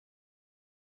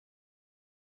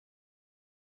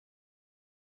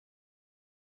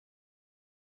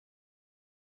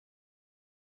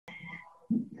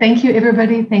Thank you,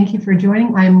 everybody. Thank you for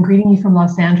joining. I'm greeting you from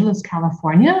Los Angeles,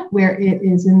 California, where it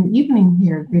is in the evening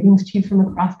here. Greetings to you from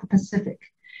across the Pacific.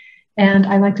 And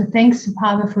I'd like to thank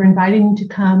SEAPAVAA for inviting me to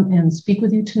come and speak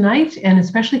with you tonight, and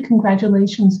especially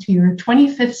congratulations to your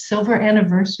 25th silver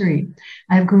anniversary.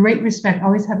 I have great respect,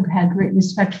 always have had great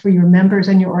respect for your members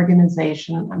and your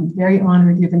organization. I'm very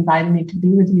honored you've invited me to be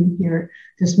with you here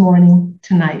this morning,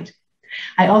 tonight.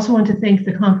 I also want to thank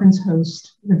the conference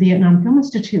host, the Vietnam Film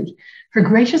Institute, for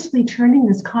graciously turning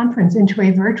this conference into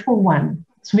a virtual one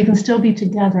so we can still be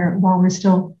together while we're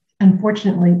still,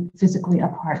 unfortunately, physically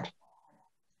apart.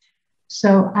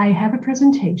 So I have a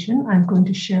presentation. I'm going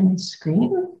to share my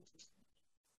screen.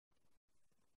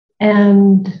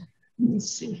 And let me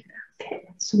see here. Okay,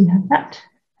 so we have that.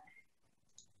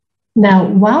 Now,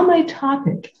 while my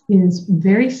topic is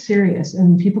very serious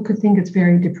and people could think it's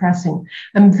very depressing,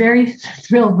 I'm very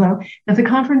thrilled, though, that the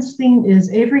conference theme is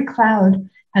Every Cloud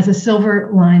Has a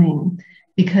Silver Lining,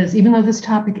 because even though this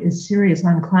topic is serious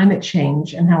on climate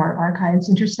change and how our archives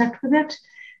intersect with it,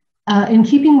 in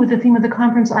keeping with the theme of the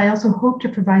conference, I also hope to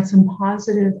provide some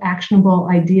positive, actionable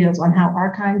ideas on how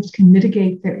archives can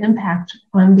mitigate their impact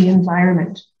on the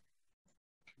environment.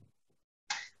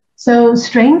 So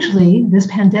strangely, this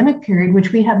pandemic period,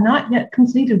 which we have not yet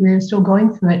completed, we're still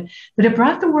going through it, but it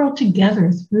brought the world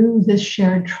together through this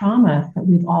shared trauma that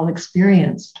we've all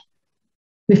experienced.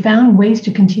 We found ways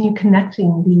to continue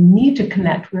connecting. We need to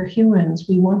connect. We're humans.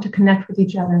 We want to connect with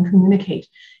each other and communicate,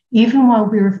 even while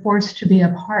we were forced to be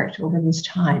apart over this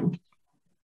time.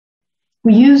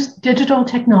 We use digital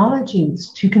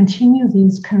technologies to continue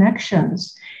these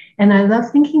connections. And I love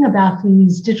thinking about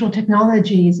these digital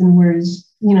technologies, and we're,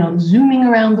 zooming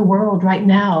around the world right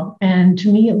now. And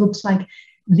to me, it looks like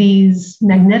these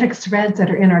magnetic threads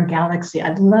that are in our galaxy.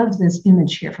 I love this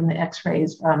image here from the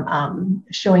X-rays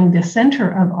showing the center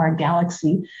of our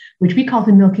galaxy, which we call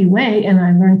the Milky Way. And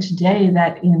I learned today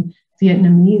that in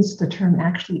Vietnamese, the term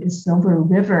actually is Silver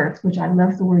River, which I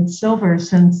love the word silver,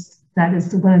 since that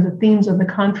is one of the themes of the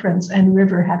conference, and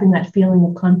river having that feeling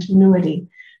of continuity.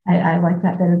 I like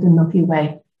that better than Milky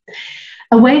Way.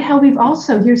 A way how we've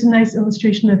also, here's a nice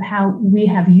illustration of how we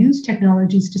have used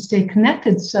technologies to stay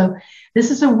connected. So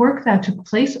this is a work that took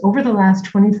place over the last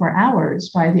 24 hours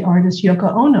by the artist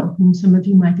Yoko Ono, whom some of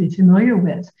you might be familiar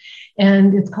with.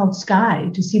 And it's called Sky,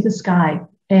 To See the Sky.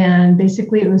 And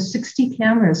basically it was 60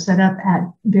 cameras set up at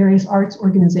various arts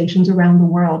organizations around the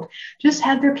world, just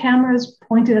had their cameras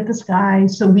pointed at the sky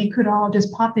so we could all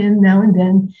just pop in now and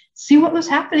then, see what was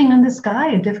happening in the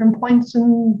sky at different points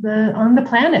on the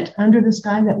planet, under the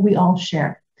sky that we all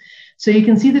share. So you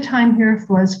can see the time here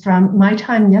was from my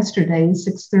time yesterday,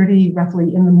 6:30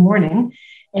 roughly in the morning,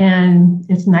 and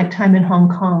it's nighttime in Hong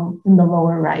Kong in the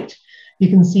lower right. You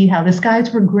can see how the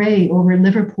skies were gray over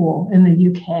Liverpool in the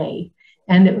UK.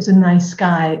 And it was a nice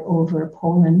sky over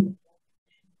Poland.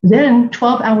 Then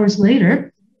 12 hours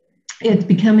later, it's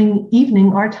becoming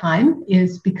evening, our time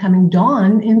is becoming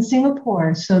dawn in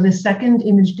Singapore. So the second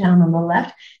image down on the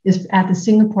left is at the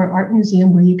Singapore Art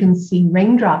Museum, where you can see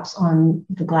raindrops on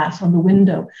the glass on the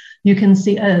window. You can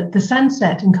see the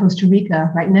sunset in Costa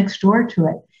Rica right next door to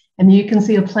it. And you can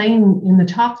see a plane in the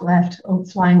top left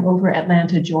flying over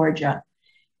Atlanta, Georgia.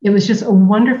 It was just a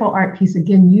wonderful art piece,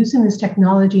 again, using this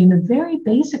technology in a very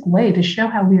basic way to show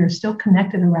how we are still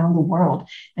connected around the world,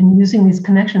 and using these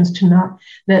connections to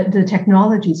the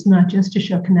technologies, not just to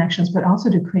show connections, but also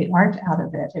to create art out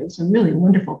of it. It was a really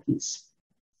wonderful piece.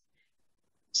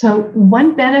 So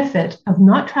one benefit of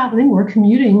not traveling or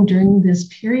commuting during this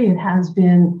period has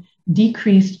been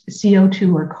decreased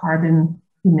CO2 or carbon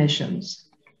emissions.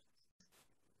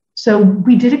 So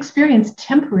we did experience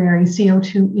temporary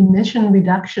CO2 emission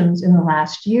reductions in the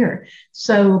last year.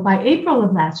 So by April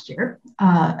of last year,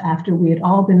 after we had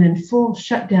all been in full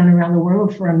shutdown around the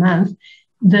world for a month,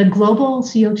 the global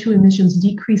CO2 emissions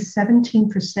decreased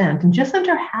 17%. And just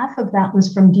under half of that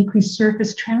was from decreased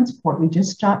surface transport. We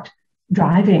just stopped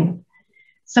driving.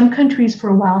 Some countries for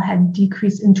a while had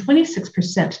decreased in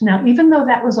 26%. Now, even though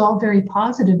that was all very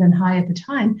positive and high at the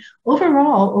time,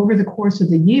 overall, over the course of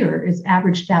the year, it's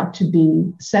averaged out to be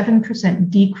 7%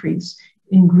 decrease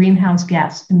in greenhouse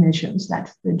gas emissions.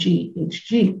 That's the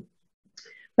GHG.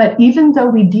 But even though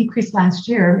we decreased last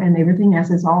year and everything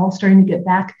as is all starting to get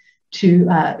back to,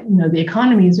 the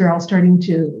economies are all starting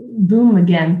to boom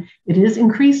again, it is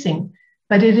increasing,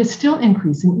 but it is still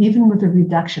increasing even with the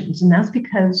reductions. And that's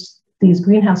because these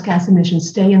greenhouse gas emissions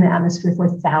stay in the atmosphere for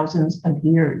thousands of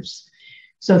years.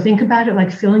 So think about it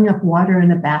like filling up water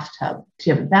in a bathtub. So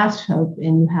you have a bathtub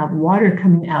and you have water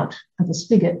coming out of a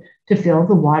spigot to fill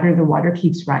the water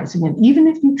keeps rising. And even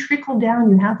if you trickle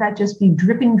down, you have that just be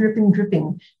dripping, dripping,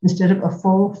 dripping instead of a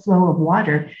full flow of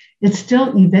water, it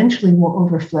still eventually will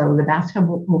overflow. The bathtub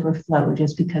will overflow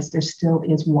just because there still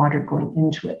is water going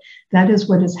into it. That is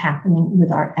what is happening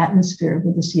with our atmosphere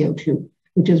with the CO2,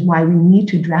 which is why we need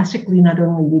to drastically not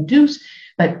only reduce,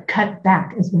 but cut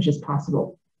back as much as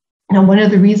possible. Now, one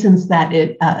of the reasons that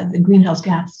the greenhouse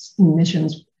gas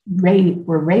emissions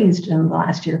were raised in the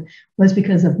last year was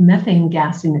because of methane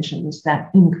gas emissions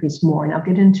that increased more. And I'll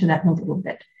get into that in a little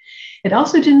bit. It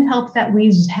also didn't help that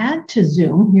we had to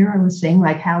Zoom. Here I was saying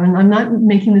like how, and I'm not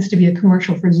making this to be a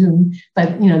commercial for Zoom,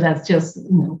 but that's just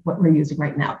what we're using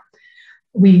right now.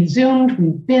 We Zoomed,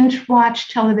 we binge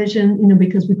watched television,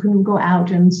 because we couldn't go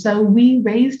out. And so we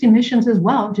raised emissions as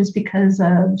well, just because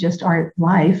of just our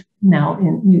life now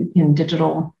in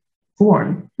digital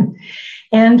form.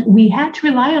 And we had to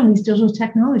rely on these digital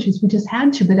technologies. We just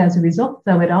had to. But as a result,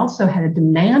 though, it also had a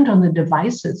demand on the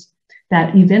devices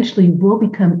that eventually will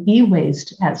become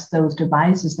e-waste as those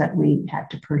devices that we had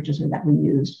to purchase or that we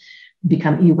used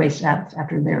become e-waste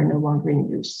after they're no longer in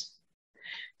use.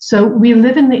 So we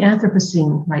live in the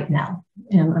Anthropocene right now,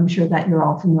 and I'm sure that you're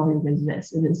all familiar with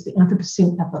this. It is the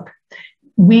Anthropocene epoch.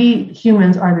 We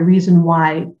humans are the reason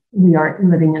why we are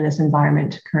living in this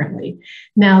environment currently.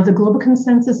 Now, the global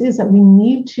consensus is that we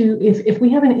need to, if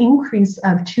we have an increase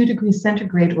of 2 degrees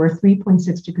centigrade or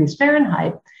 3.6 degrees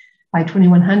Fahrenheit by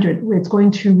 2100, it's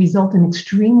going to result in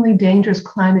extremely dangerous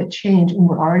climate change, and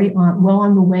we're already well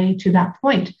on the way to that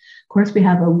point. Of course, we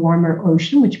have a warmer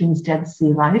ocean, which means dead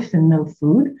sea life and no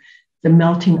food. The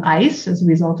melting ice, as a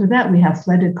result of that, we have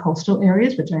flooded coastal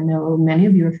areas, which I know many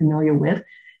of you are familiar with.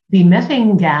 The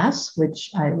methane gas,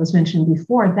 which I was mentioning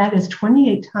before, that is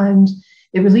 28 times,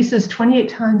 it releases 28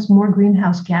 times more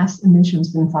greenhouse gas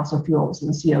emissions than fossil fuels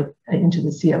into the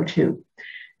CO2.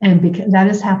 And that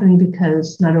is happening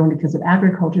because, not only because of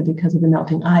agriculture, because of the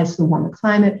melting ice, the warmer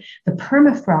climate, the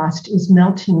permafrost is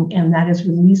melting, and that is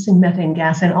releasing methane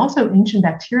gas and also ancient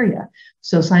bacteria.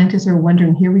 So scientists are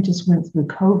wondering, here we just went through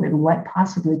COVID, what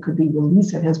possibly could be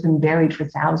released that has been buried for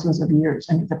thousands of years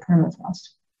under the permafrost?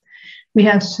 We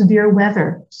have severe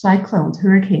weather, cyclones,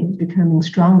 hurricanes becoming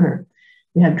stronger.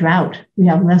 We have drought. We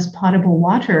have less potable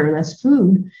water, less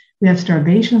food. We have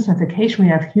starvation, suffocation.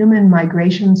 We have human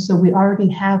migration. So we already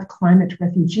have climate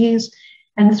refugees.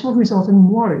 And this will result in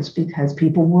wars because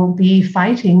people will be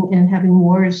fighting and having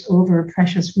wars over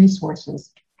precious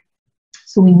resources.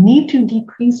 So we need to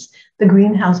decrease the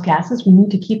greenhouse gases. We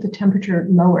need to keep the temperature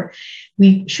lower.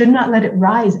 We should not let it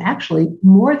rise actually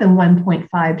more than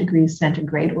 1.5 degrees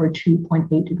centigrade or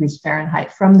 2.8 degrees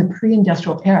Fahrenheit from the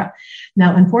pre-industrial era.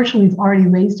 Now, unfortunately, we've already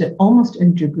raised it almost a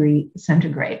degree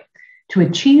centigrade. To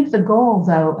achieve the goal,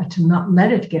 though, to not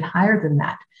let it get higher than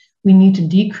that, we need to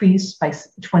decrease by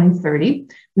 2030.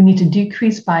 We need to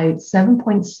decrease by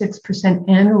 7.6%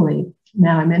 annually.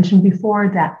 Now, I mentioned before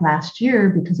that last year,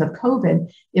 because of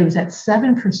COVID, it was at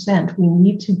 7%. We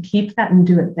need to keep that and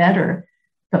do it better,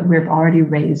 but we've already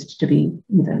raised to be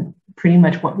even pretty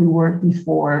much what we were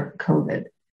before COVID.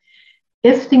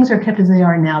 If things are kept as they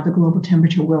are now, the global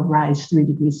temperature will rise 3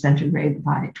 degrees centigrade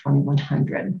by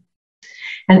 2100.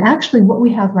 And actually, what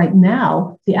we have right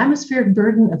now, the atmospheric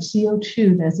burden of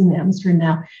CO2 that's in the atmosphere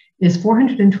now is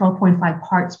 412.5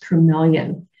 parts per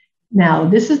million. Now,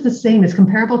 this is the same, it's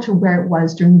comparable to where it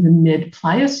was during the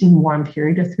mid-Pliocene warm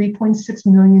period of 3.6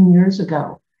 million years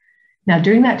ago. Now,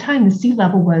 during that time, the sea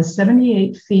level was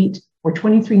 78 feet or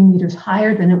 23 meters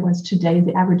higher than it was today.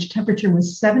 The average temperature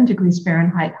was 7 degrees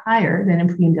Fahrenheit higher than in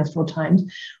pre-industrial times.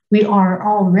 We are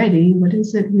already,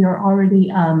 we are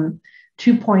already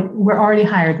we're already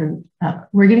higher than,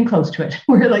 we're getting close to it.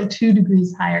 We're like 2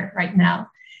 degrees higher right now.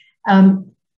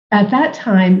 At that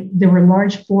time, there were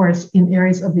large forests in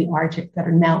areas of the Arctic that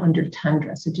are now under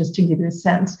tundra. So just to give you a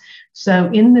sense. So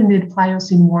in the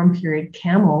mid-Pliocene warm period,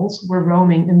 camels were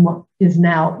roaming in what is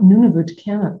now Nunavut,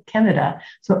 Canada.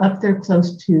 So up there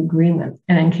close to Greenland.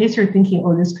 And in case you're thinking,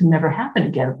 oh, this could never happen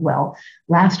again. Well,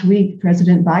 last week,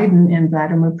 President Biden and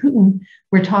Vladimir Putin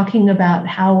were talking about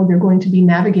how they're going to be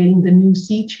navigating the new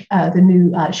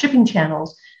shipping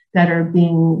channels that are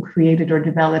being created or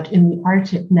developed in the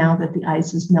Arctic now that the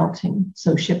ice is melting.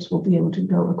 So ships will be able to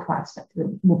go across that. There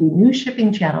will be new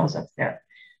shipping channels up there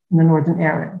in the northern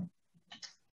area.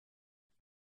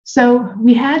 So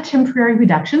we had temporary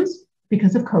reductions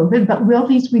because of COVID, but will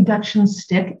these reductions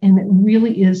stick? And it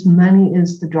really is, money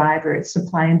is the driver, it's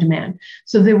supply and demand.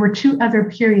 So there were 2 other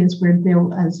periods where there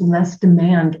was less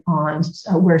demand on,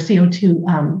 where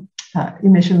CO2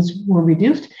 emissions were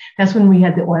reduced. That's when we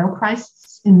had the oil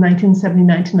crisis in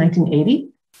 1979 to 1980.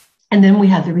 And then we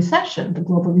had the recession, the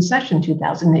global recession,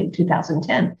 2008,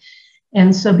 2010.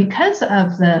 And so because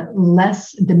of the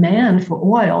less demand for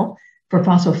oil, for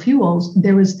fossil fuels,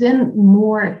 there was then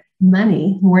more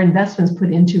money, more investments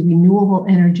put into renewable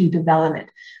energy development.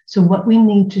 So what we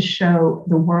need to show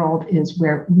the world is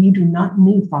where we do not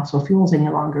need fossil fuels any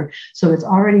longer. So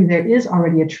there is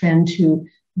already a trend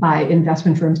by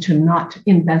investment firms to not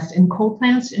invest in coal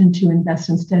plants and to invest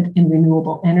instead in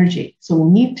renewable energy. So we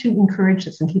need to encourage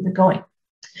this and keep it going.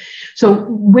 So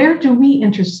where do we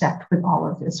intersect with all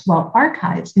of this? Well,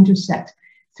 archives intersect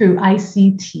through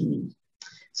ICT,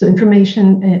 so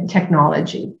information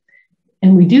technology.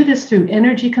 And we do this through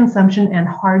energy consumption and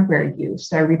hardware use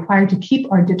that are required to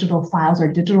keep our digital files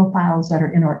that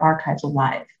are in our archives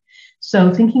alive.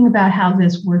 So thinking about how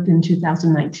this worked in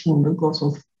 2019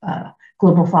 with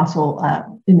global fossil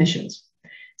emissions.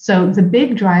 So the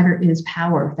big driver is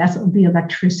power. That's the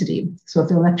electricity. So if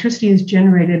the electricity is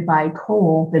generated by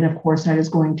coal, then of course that is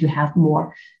going to have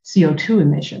more CO2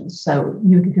 emissions. So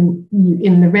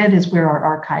in the red is where our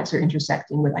archives are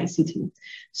intersecting with ICT.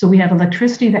 So we have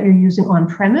electricity that you're using on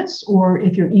premise, or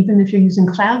even if you're using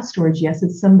cloud storage, yes,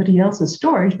 it's somebody else's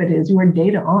storage, but it is your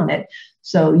data on it.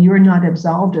 So you're not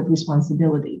absolved of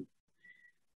responsibility.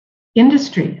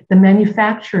 Industry, the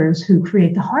manufacturers who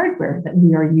create the hardware that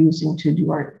we are using to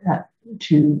do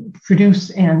to produce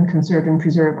and conserve and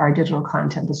preserve our digital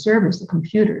content, the servers, the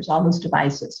computers, all those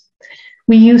devices.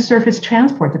 We use surface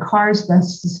transport, the cars,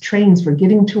 buses, trains for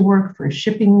getting to work, for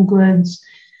shipping goods.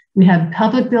 We have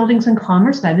public buildings and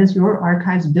commerce, that is your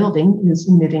archives building is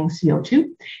emitting CO2.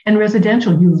 And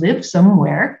residential, you live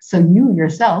somewhere, so you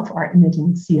yourself are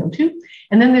emitting CO2.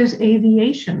 And then there's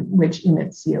aviation, which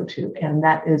emits CO2, and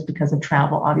that is because of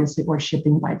travel, obviously, or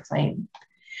shipping by plane.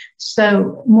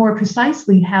 So more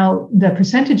precisely, how the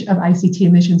percentage of ICT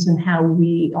emissions and how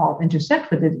we all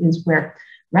intersect with it is where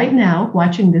right now,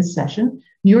 watching this session,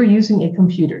 you're using a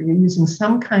computer, you're using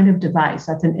some kind of device,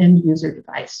 that's an end user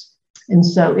device. And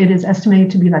so it is estimated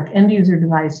to be like end user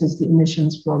devices, the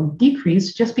emissions will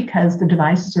decrease just because the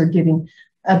devices are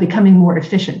becoming more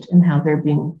efficient in how they're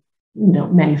being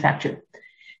manufactured.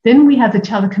 Then we have the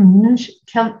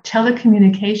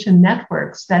telecommunication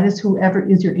networks. That is whoever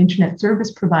is your internet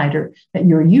service provider that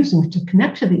you're using to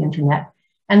connect to the internet.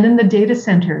 And then the data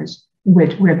centers,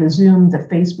 where the Zoom, the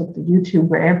Facebook, the YouTube,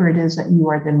 wherever it is that you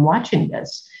are then watching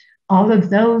this. All of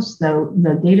those, though,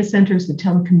 the data centers, the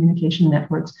telecommunication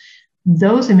networks,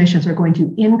 those emissions are going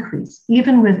to increase.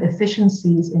 Even with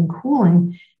efficiencies in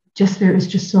cooling, there is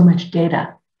just so much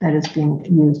data that is being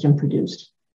used and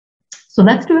produced. So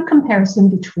let's do a comparison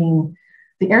between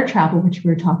the air travel, which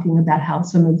we were talking about how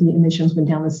some of the emissions went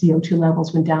down, the CO2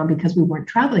 levels went down because we weren't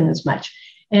traveling as much,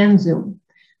 and Zoom.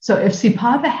 So if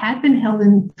SEAPAVAA had been held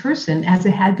in person as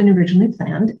it had been originally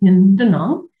planned in Da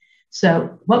Nang,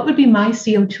 so what would be my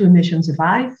CO2 emissions if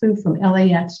I flew from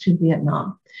LAX to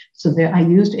Vietnam? So there, I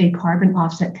used a carbon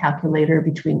offset calculator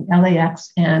between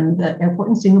LAX and the airport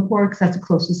in Singapore, because that's the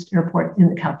closest airport in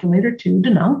the calculator to Da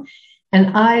Nang.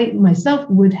 And I myself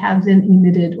would have then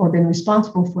emitted or been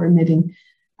responsible for emitting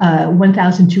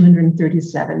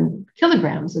 1,237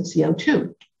 kilograms of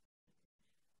CO2.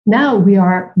 Now we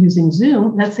are using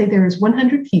Zoom. Let's say there is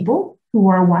 100 people who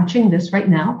are watching this right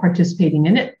now, participating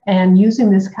in it, and using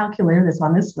this calculator that's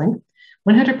on this link.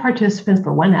 100 participants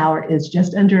for 1 hour is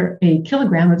just under a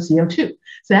kilogram of CO2.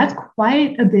 So that's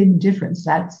quite a big difference.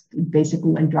 That's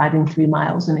basically like driving 3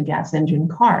 miles in a gas engine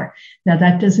car. Now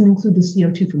that doesn't include the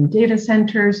CO2 from data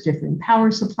centers, different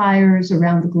power suppliers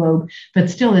around the globe, but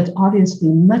still it's obviously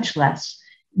much less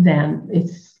than if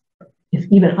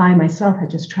even I myself had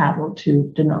just traveled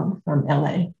to Da Nang from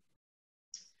LA.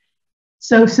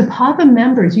 So SEAPAVAA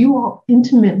members, you all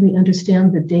intimately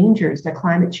understand the dangers that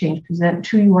climate change present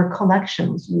to your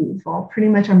collections. You've all pretty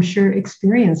much, I'm sure,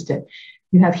 experienced it.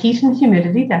 You have heat and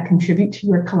humidity that contribute to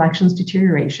your collections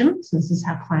deterioration. So this is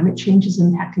how climate change is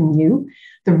impacting you.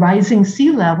 The rising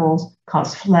sea levels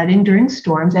cause flooding during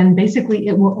storms, and basically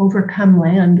it will overcome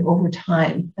land over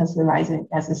time as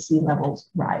the sea levels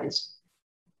rise.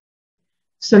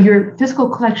 So your physical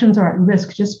collections are at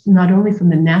risk just not only from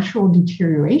the natural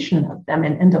deterioration of them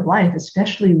and end of life,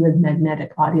 especially with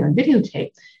magnetic audio and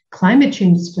videotape. Climate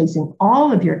change is placing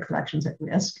all of your collections at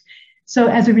risk. So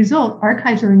as a result,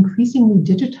 archives are increasingly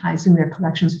digitizing their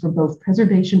collections for both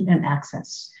preservation and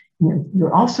access.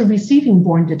 You're also receiving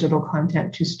born digital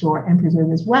content to store and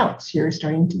preserve as well. So you're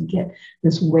starting to get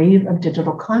this wave of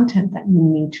digital content that you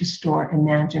need to store,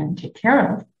 imagine, and take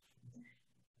care of.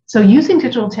 So using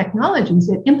digital technologies,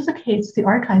 it implicates the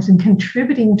archives in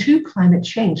contributing to climate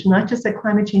change, not just that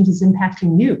climate change is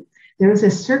impacting you. There is a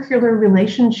circular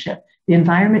relationship. The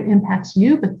environment impacts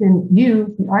you, but then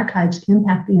you, the archives,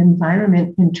 impact the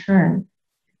environment in turn.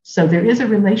 So there is a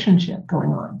relationship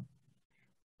going on.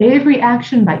 Every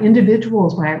action by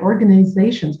individuals, by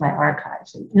organizations, by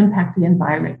archives, impact the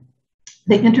environment.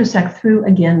 They intersect through,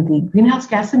 again, the greenhouse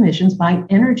gas emissions by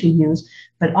energy use,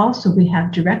 but also we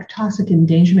have direct toxic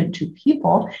endangerment to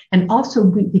people. And also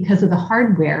because of the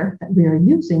hardware that we are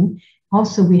using,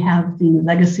 also we have the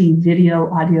legacy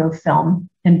video, audio, film,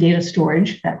 and data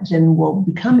storage that then will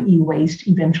become e-waste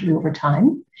eventually over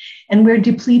time. And we're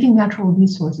depleting natural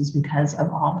resources because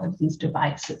of all of these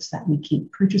devices that we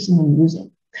keep purchasing and using.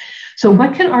 So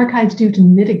what can archives do to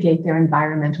mitigate their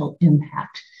environmental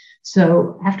impact?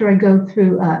 So after I go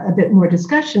through a bit more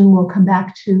discussion, we'll come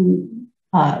back to,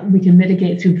 we can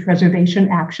mitigate through preservation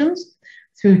actions,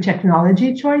 through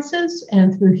technology choices,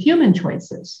 and through human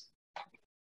choices.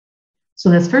 So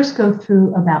let's first go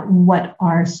through about what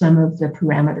are some of the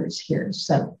parameters here.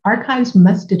 So archives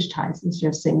must digitize, as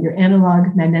you're saying, your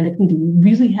analog magnetic media. You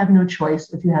really have no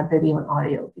choice if you have video and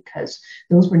audio because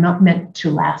those were not meant to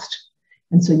last.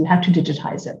 And so you have to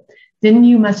digitize it. Then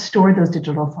you must store those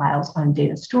digital files on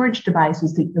data storage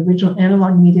devices. The original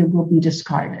analog media will be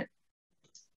discarded.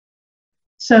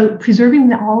 So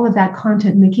preserving all of that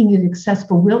content, making it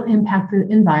accessible, will impact the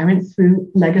environment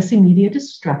through legacy media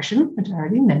destruction, which I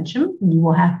already mentioned. You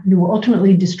will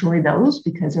ultimately destroy those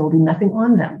because there will be nothing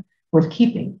on them worth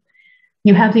keeping.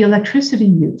 You have the electricity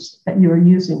use that you are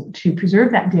using to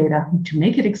preserve that data, to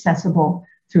make it accessible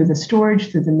through the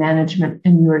storage, through the management,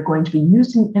 and you are going to be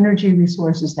using energy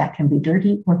resources that can be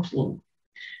dirty or clean.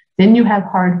 Then you have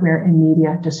hardware and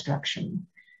media destruction,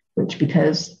 which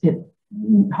because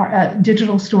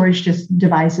digital storage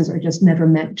devices are just never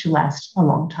meant to last a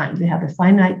long time. They have a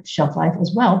finite shelf life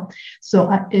as well. So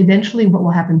eventually what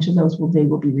will happen to those, they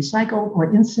will be recycled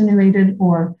or incinerated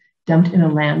or dumped in a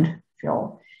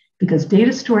landfill. Because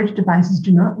data storage devices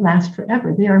do not last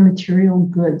forever. They are material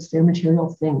goods, they're material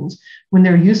things. When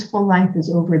their useful life is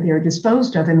over, they're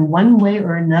disposed of in one way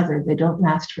or another. They don't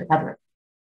last forever.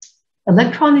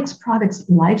 Electronics products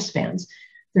lifespans.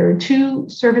 There are two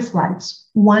service lives.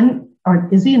 One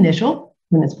is the initial,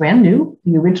 when it's brand new,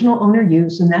 the original owner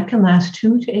used, and that can last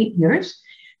 2 to 8 years.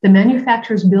 The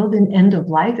manufacturers build in end of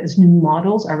life as new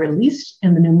models are released,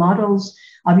 and the new models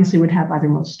obviously would have either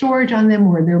more storage on them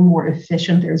or they're more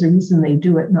efficient. There's a reason they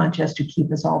do it, not just to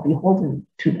keep us all beholden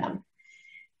to them.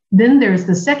 Then there's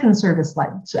the second service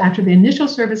life. So after the initial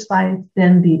service life,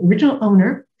 then the original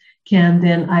owner can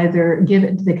then either give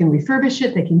it, they can refurbish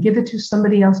it, they can give it to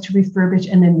somebody else to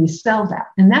refurbish and then resell that.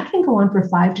 And that can go on for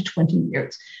 5 to 20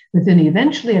 years. But then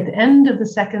eventually at the end of the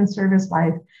second service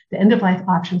life, the end of life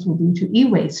options will be to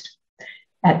e-waste.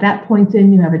 At that point,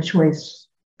 then you have a choice.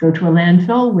 Go to a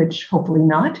landfill, which hopefully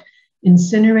not,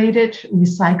 incinerate it,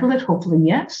 recycle it, hopefully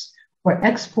yes, or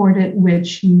export it,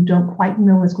 which you don't quite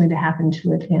know what's going to happen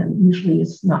to it, and usually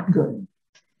it's not good.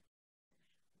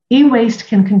 E-waste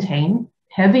can contain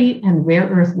heavy and rare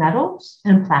earth metals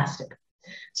and plastic.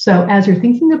 So as you're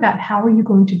thinking about how are you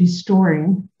going to be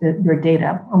storing your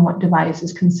data on what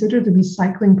devices, consider the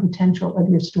recycling potential of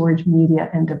your storage media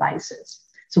and devices.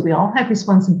 So we all have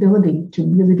responsibility to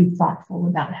really be thoughtful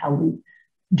about how we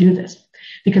do this,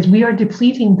 because we are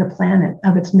depleting the planet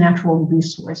of its natural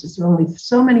resources. There are only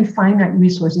so many finite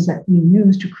resources that we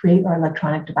use to create our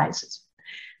electronic devices.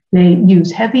 They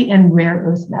use heavy and rare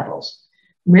earth metals.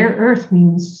 Rare earth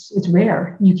means it's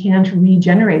rare. You can't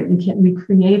regenerate it. You can't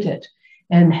recreate it.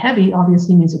 And heavy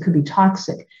obviously means it could be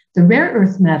toxic. The rare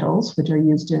earth metals, which are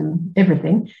used in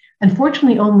everything,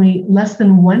 unfortunately only less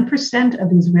than 1% of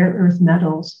these rare earth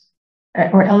metals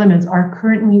or elements are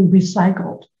currently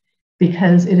recycled,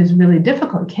 because it is really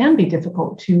difficult, can be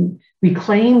difficult to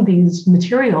reclaim these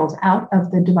materials out of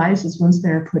the devices once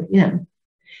they're put in.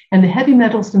 And the heavy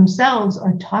metals themselves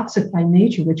are toxic by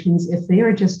nature, which means if they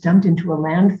are just dumped into a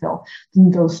landfill, then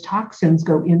those toxins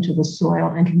go into the soil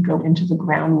and can go into the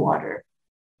groundwater.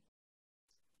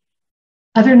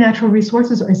 Other natural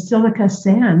resources are silica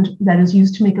sand that is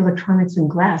used to make electronics and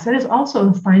glass. That is also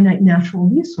a finite natural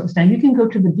resource. Now, you can go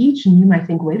to the beach and you might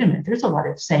think, wait a minute, there's a lot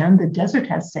of sand. The desert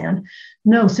has sand.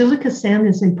 No, silica sand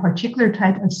is a particular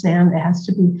type of sand. It has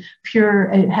to be pure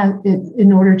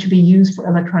in order to be used for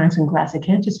electronics and glass. It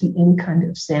can't just be any kind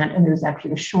of sand, and there's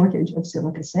actually a shortage of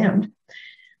silica sand.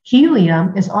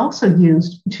 Helium is also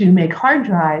used to make hard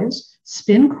drives,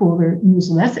 spin cooler,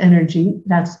 use less energy.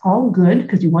 That's all good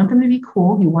because you want them to be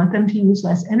cool. You want them to use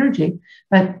less energy.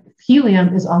 But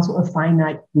helium is also a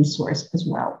finite resource as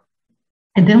well.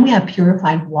 And then we have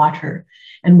purified water.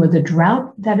 And with the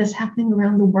drought that is happening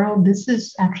around the world, this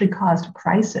has actually caused a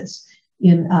crisis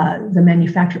in the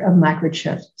manufacture of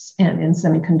microchips and in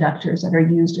semiconductors that are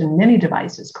used in many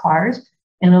devices, cars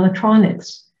and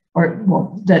electronics, or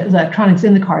well, the electronics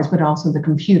in the cars, but also the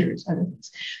computers, other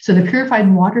things. So the purified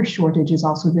water shortage has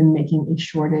also been making a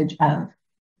shortage of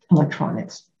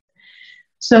electronics.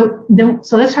 So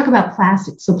let's talk about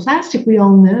plastic. So plastic, we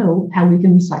all know how we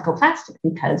can recycle plastic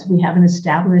because we have an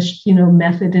established,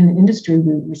 method in the industry.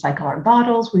 We recycle our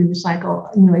bottles, we recycle,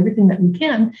 everything that we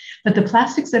can. But the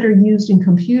plastics that are used in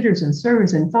computers and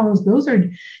servers and phones, those are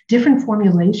different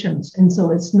formulations. And so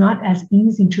it's not as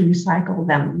easy to recycle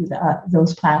them,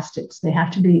 those plastics. They have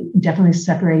to be definitely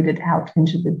separated out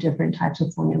into the different types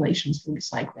of formulations for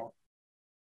recycling.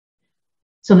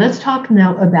 So let's talk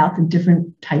now about the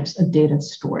different types of data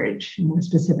storage, more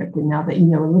specifically, now that you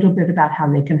know a little bit about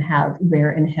how they can have rare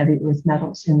and heavy earth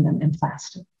metals in them and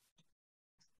plastic.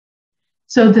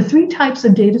 So the three types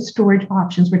of data storage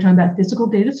options, we're talking about physical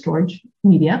data storage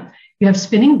media. You have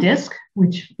spinning disk,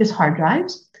 which is hard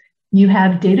drives. You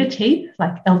have data tape,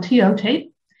 like LTO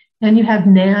tape, and you have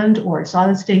NAND or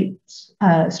solid state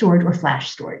storage or flash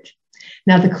storage.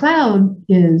 Now, the cloud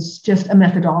is just a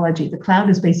methodology. The cloud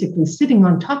is basically sitting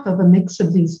on top of a mix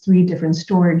of these three different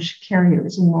storage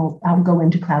carriers, and I'll go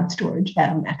into cloud storage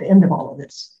at the end of all of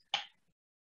this.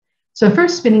 So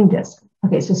first, spinning disk.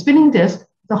 Okay, so spinning disk,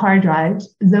 the hard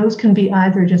drives, those can be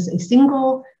either just a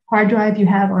single hard drive you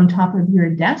have on top of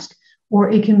your desk,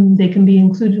 or they can be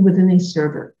included within a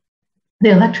server. The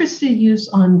electricity use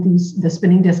on the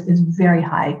spinning disk is very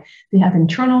high. They have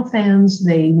internal fans.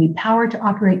 They need power to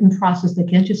operate and process. They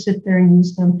can't just sit there and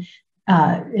use them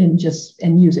and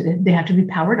use it. They have to be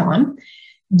powered on.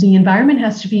 The environment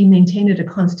has to be maintained at a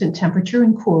constant temperature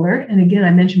and cooler. And again, I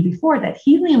mentioned before that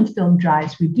helium-filled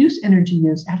drives reduce energy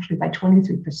use actually by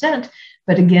 23%.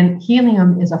 But again,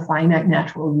 helium is a finite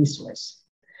natural resource.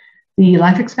 The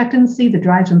life expectancy, the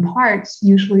drives and parts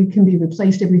usually can be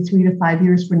replaced every 3 to 5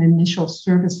 years for an initial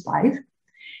service life.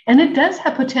 And it does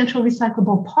have potential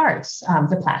recyclable parts,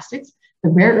 the plastics, the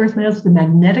rare earth metals, the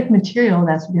magnetic material,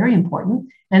 that's very important,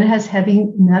 and it has heavy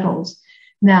metals.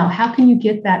 Now, how can you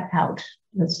get that out?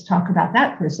 Let's talk about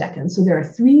that for a second. So there are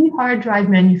 3 hard drive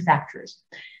manufacturers,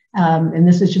 and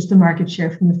this is just the market share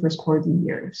from the first quarter of the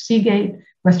year: Seagate,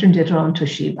 Western Digital, and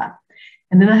Toshiba.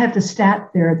 And then I have the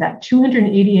stat there that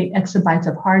 288 exabytes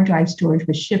of hard drive storage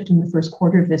was shipped in the first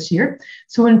quarter of this year.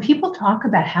 So when people talk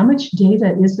about how much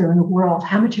data is there in the world,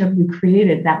 how much have we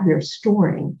created that we're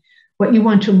storing, what you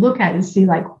want to look at is see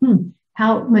like,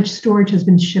 how much storage has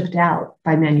been shipped out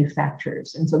by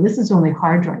manufacturers. And so this is only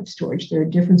hard drive storage. There are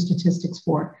different statistics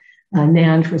for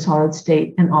NAND, for solid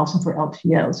state, and also for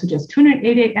LTO. So just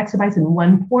 288 exabytes in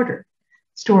 1 quarter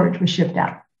storage was shipped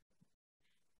out.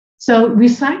 So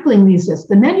recycling these disks,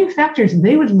 the manufacturers,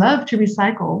 they would love to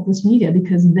recycle this media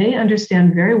because they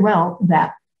understand very well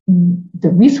that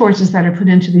the resources that are put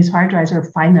into these hard drives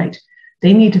are finite.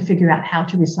 They need to figure out how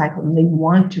to recycle them. They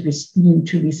want you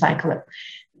to recycle it.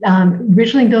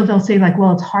 Originally, they'll say like,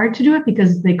 well, it's hard to do it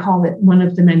because they call it, one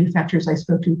of the manufacturers I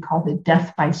spoke to called it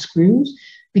death by screws,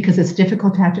 because it's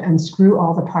difficult to have to unscrew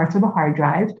all the parts of a hard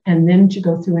drive and then to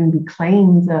go through and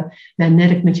reclaim the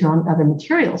magnetic material and other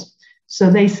materials. So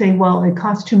they say, well, it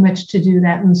costs too much to do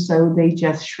that, and so they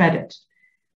just shred it.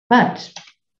 But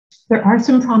there are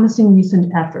some promising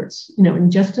recent efforts, in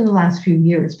just in the last few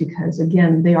years, because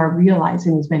again, they are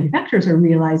realizing, these manufacturers are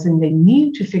realizing they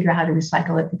need to figure out how to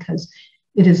recycle it because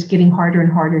it is getting harder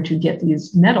and harder to get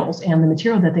these metals and the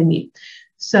material that they need.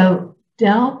 So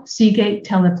Dell, Seagate,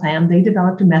 Teleplan, they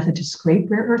developed a method to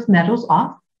scrape rare earth metals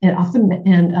off and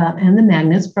the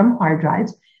magnets from hard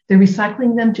drives. They're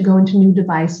recycling them to go into new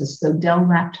devices. So Dell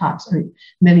laptops,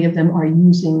 many of them are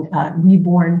using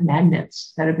reborn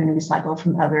magnets that have been recycled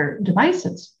from other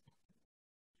devices.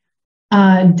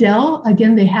 Dell,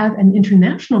 again, they have an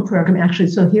international program, actually.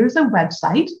 So here's a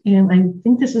website, and I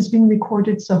think this is being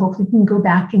recorded, so hopefully you can go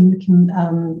back and you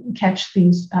can catch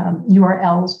these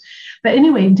URLs. But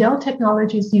anyway, Dell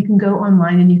Technologies, you can go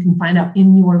online and you can find out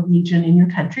in your region, in your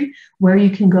country, where you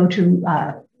can go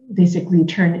to basically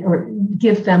turn or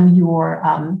give them your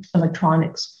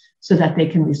electronics so that they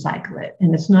can recycle it.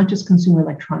 And it's not just consumer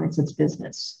electronics, it's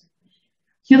business.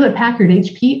 Hewlett-Packard,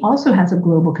 HP, also has a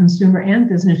global consumer and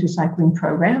business recycling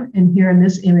program. And here in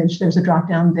this image, there's a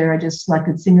drop-down there. I just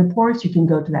selected Singapore, so you can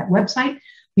go to that website.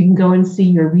 You can go and see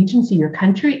your region, see your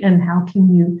country, and how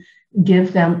can you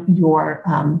give them your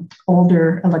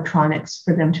older electronics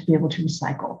for them to be able to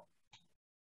recycle.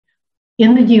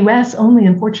 In the US only,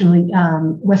 unfortunately,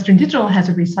 Western Digital has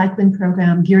a recycling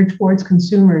program geared towards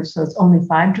consumers. So it's only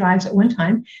 5 drives at one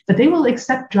time, but they will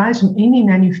accept drives from any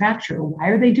manufacturer. Why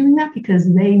are they doing that?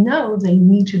 Because they know they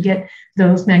need to get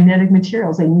those magnetic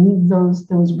materials. They need those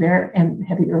rare and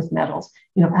heavy earth metals,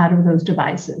 out of those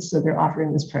devices. So they're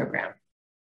offering this program.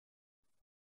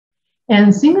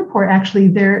 And Singapore, actually,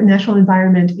 their National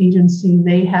Environment Agency,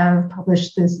 they have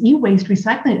published this e-waste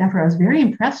recycling effort. I was very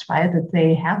impressed by it that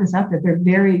they have this out there. They're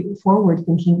very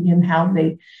forward-thinking in how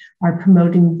they are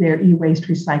promoting their e-waste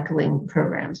recycling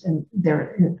programs and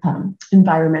their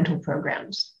environmental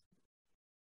programs.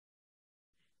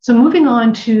 So moving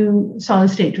on to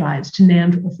solid-state drives, to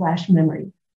NAND or flash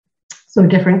memory. So a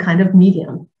different kind of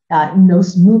medium. No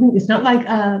moving. It's not like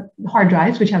hard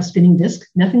drives, which have spinning disk.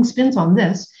 Nothing spins on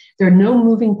this. There are no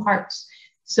moving parts.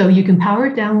 So you can power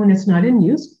it down when it's not in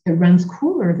use. It runs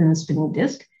cooler than a spinning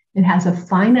disk. It has a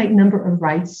finite number of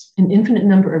writes, an infinite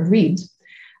number of reads.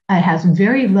 It has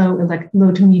very low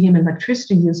to medium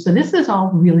electricity use. So this is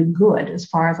all really good as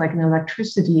far as like an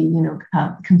electricity,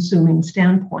 consuming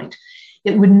standpoint.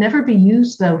 It would never be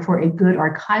used though for a good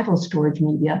archival storage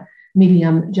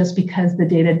medium, just because the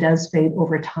data does fade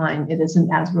over time. It isn't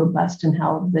as robust in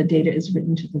how the data is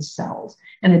written to the cells.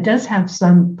 And it does have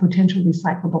some potential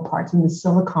recyclable parts in the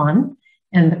silicon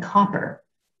and the copper.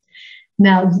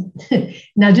 Now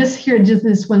just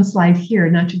this one slide here,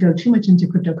 not to go too much into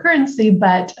cryptocurrency,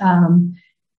 but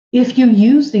if you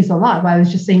use these a lot, well, I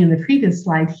was just saying in the previous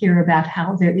slide here about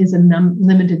how there is a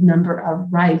limited number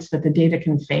of writes, but the data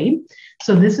can fade.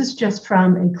 So this is just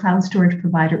from a cloud storage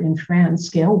provider in France,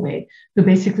 Scaleway, who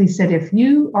basically said, if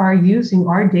you are using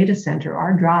our data center,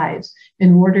 our drives,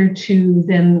 in order to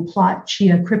then plot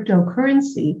Chia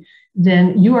cryptocurrency,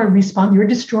 then you're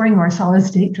destroying our solid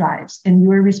state drives and you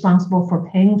are responsible for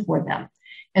paying for them.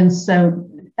 And so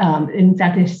in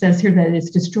fact, it says here that it's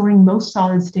destroying most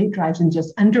solid state drives in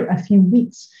just under a few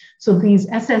weeks. So these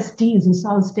SSDs and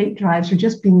solid state drives are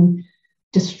just being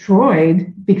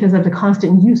destroyed because of the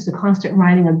constant use, the constant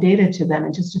writing of data to them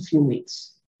in just a few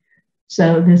weeks.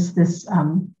 So this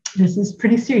is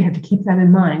pretty serious. You have to keep that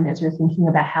in mind as you're thinking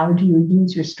about how do you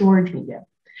use your storage media.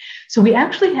 So we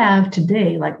actually have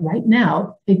today, like right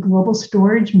now, a global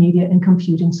storage media and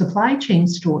computing supply chain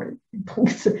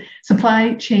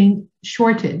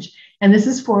shortage. And this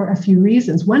is for a few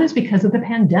reasons. One is because of the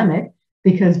pandemic,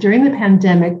 because during the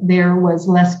pandemic, there was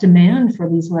less demand for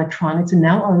these electronics. And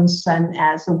now all of a sudden,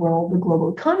 as the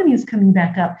global economy is coming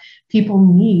back up,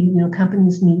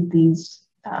 companies need these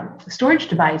storage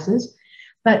devices.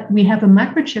 But we have a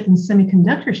microchip and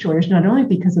semiconductor shortage, not only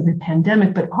because of the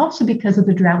pandemic, but also because of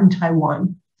the drought in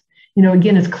Taiwan.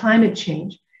 Again, it's climate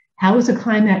change. How is the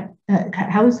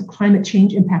climate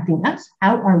change impacting us?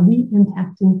 How are we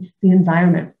impacting the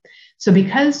environment? So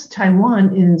because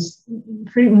Taiwan is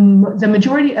the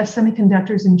majority of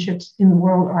semiconductors and chips in the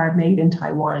world are made in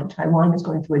Taiwan. Taiwan is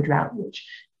going through a drought, which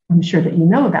I'm sure that you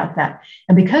know about that.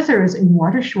 And because there is a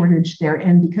water shortage there,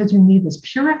 and because you need this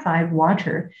purified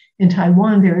water in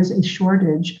Taiwan, there is a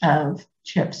shortage of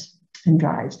chips and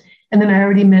drives. And then I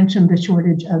already mentioned the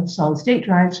shortage of solid state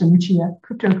drives from Chia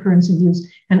cryptocurrency use,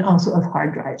 and also of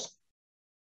hard drives.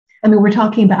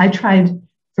 I tried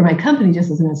for my company,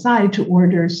 just as an aside, to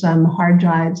order some hard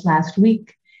drives last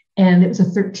week, and it was a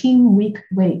 13-week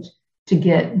wait to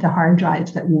get the hard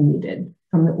drives that we needed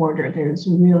from the order. There's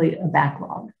really a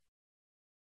backlog.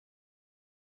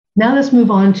 Now let's move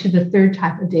on to the third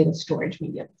type of data storage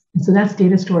medium. And so that's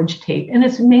data storage tape. And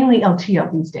it's mainly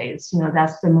LTO these days.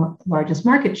 That's the largest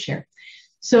market share.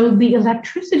 So the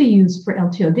electricity used for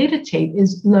LTO data tape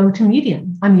is low to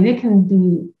medium. It can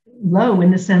be low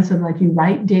in the sense of like you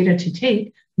write data to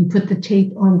tape, you put the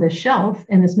tape on the shelf,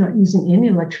 and it's not using any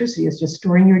electricity. It's just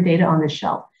storing your data on the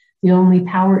shelf. The only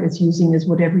power it's using is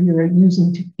whatever you're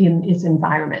using in its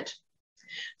environment.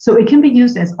 So it can be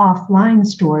used as offline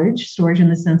storage in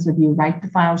the sense of you write the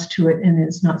files to it and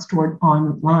it's not stored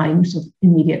online, so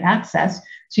immediate access.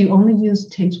 So you only use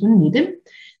tapes when needed.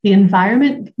 The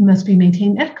environment must be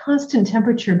maintained at constant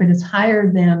temperature, but it's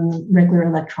higher than regular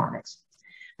electronics.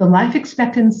 The life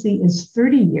expectancy is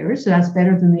 30 years, so that's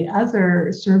better than the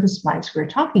other service lives we're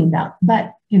talking about.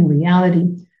 But in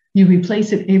reality, you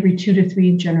replace it every 2 to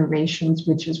 3 generations,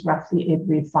 which is roughly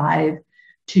every 5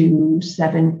 to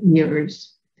 7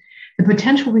 years. The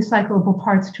potential recyclable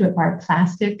parts to it are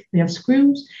plastic, they have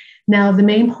screws. Now, the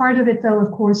main part of it, though,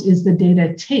 of course, is the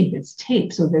data tape. It's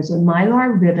tape, so there's a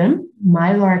mylar ribbon.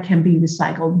 Mylar can be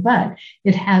recycled, but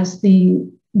it has the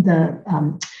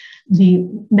the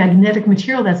magnetic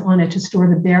material that's on it to store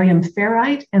the barium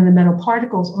ferrite and the metal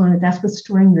particles on it, that's what's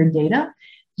storing your data.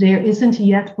 There isn't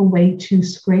yet a way to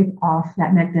scrape off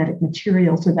that magnetic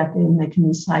material so that they can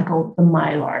recycle the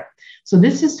mylar. So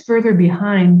this is further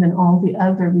behind than all the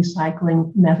other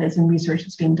recycling methods and research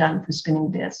that's being done for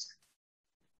spinning disks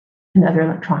and other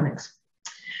electronics.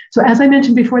 So as I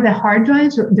mentioned before, the hard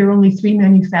drives, there are only 3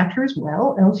 manufacturers.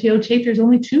 Well, LTO tape, there's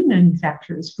only 2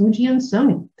 manufacturers, Fuji and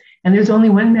Sony. And there's only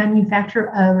 1 manufacturer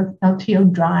of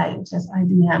LTO drives, that's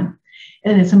IBM.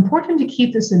 And it's important to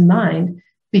keep this in mind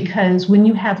because when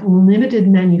you have limited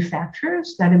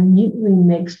manufacturers, that immediately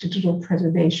makes digital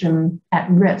preservation at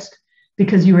risk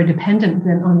because you are dependent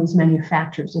then on these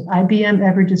manufacturers. If IBM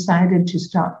ever decided to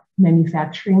stop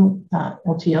manufacturing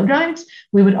LTO drives,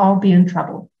 we would all be in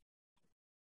trouble.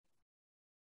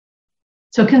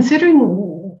 So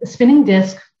considering spinning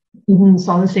disk, even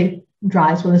solid state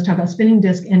drives, well, let's talk about spinning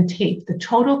disk and tape, the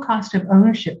total cost of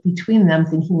ownership between them,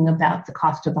 thinking about the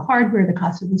cost of the hardware, the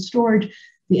cost of the storage,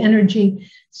 the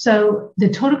energy. So the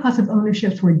total cost of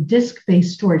ownership for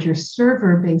disk-based storage, your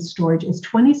server-based storage, is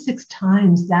 26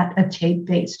 times that of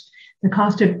tape-based. The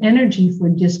cost of energy for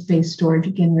disk-based storage,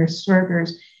 again, your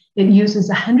servers, it uses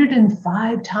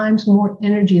 105 times more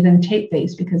energy than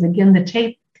tape-based because, again, the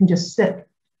tape can just sit.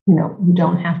 You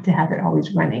don't have to have it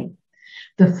always running.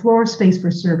 The floor space for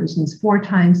servers needs 4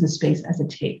 times the space as a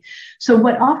tape. So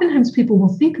what oftentimes people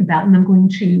will think about, and I'm going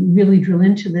to really drill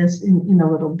into this in a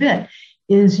little bit,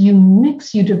 is you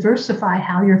diversify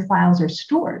how your files are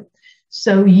stored.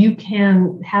 So you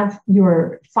can have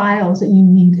your files that you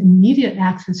need immediate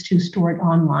access to stored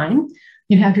online.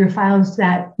 You have your files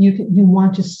that you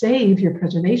want to save your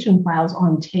preservation files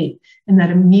on tape, and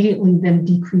that immediately then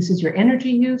decreases your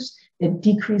energy use. It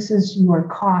decreases your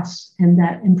costs, and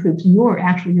that improves your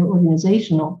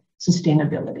organizational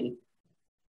sustainability.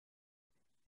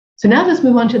 So now let's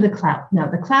move on to the cloud. Now,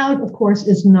 the cloud, of course,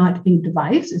 is not a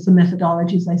device. It's a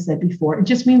methodology, as I said before. It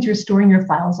just means you're storing your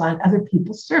files on other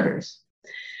people's servers.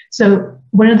 So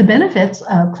one of the benefits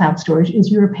of cloud storage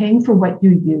is you're paying for what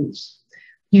you use.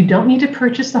 You don't need to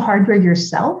purchase the hardware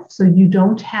yourself, so you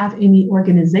don't have any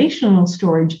organizational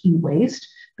storage e-waste.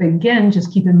 But again,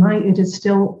 just keep in mind,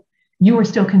 you are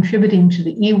still contributing to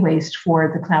the e-waste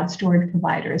for the cloud storage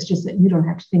provider. It's just that you don't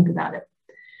have to think about it.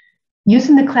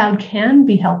 Using the cloud can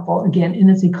be helpful, again, in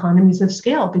its economies of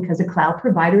scale, because a cloud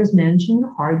provider is managing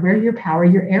your hardware, your power,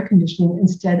 your air conditioning,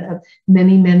 instead of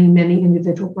many, many, many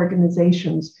individual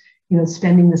organizations,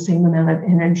 spending the same amount of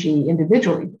energy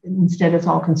individually. Instead, it's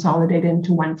all consolidated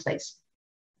into one place,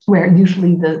 where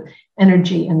usually the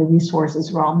energy and the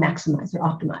resources are all maximized or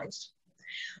optimized.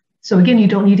 So again, you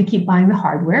don't need to keep buying the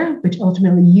hardware, which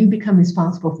ultimately you become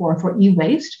responsible for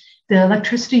e-waste. The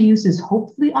electricity use is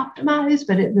hopefully optimized,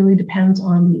 but it really depends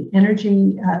on the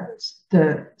energy,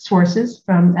 the sources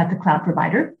at the cloud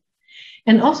provider.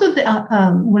 And also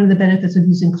one of the benefits of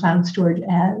using cloud storage,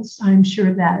 as I'm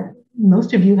sure that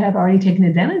most of you have already taken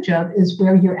advantage of, is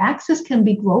where your access can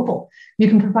be global. You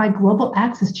can provide global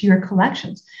access to your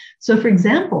collections. So for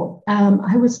example,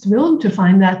 I was thrilled to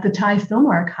find that the Thai Film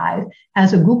Archive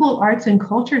has a Google Arts and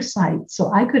Culture site.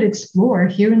 So I could explore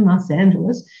here in Los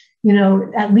Angeles,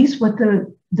 at least what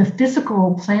the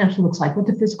physical plant looks like, what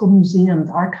the physical museum,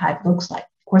 the archive looks like.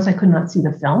 Of course, I could not see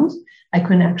the films. I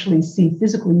couldn't actually see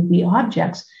physically the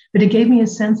objects, but it gave me a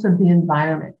sense of the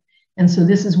environment. And so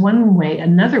this is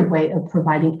another way of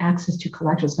providing access to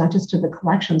collections, not just to the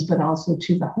collections, but also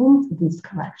to the homes of these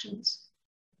collections.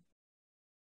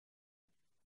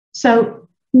 So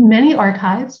many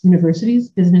archives, universities,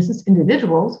 businesses,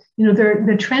 individuals,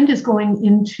 the trend is going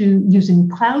into using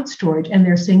cloud storage, and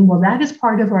they're saying, well, that is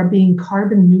part of our being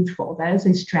carbon neutral. That is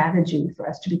a strategy for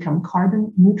us to become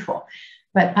carbon neutral.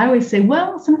 But I always say,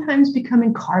 well, sometimes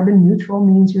becoming carbon neutral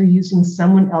means you're using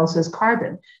someone else's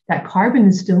carbon. That carbon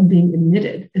is still being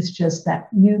emitted. It's just that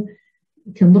you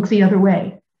can look the other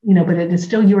way, but it is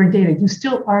still your data. You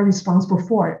still are responsible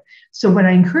for it. So what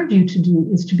I encourage you to do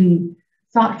is to be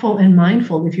thoughtful and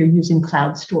mindful if you're using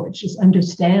cloud storage. Just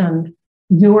understand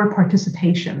your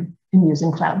participation in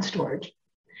using cloud storage.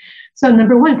 So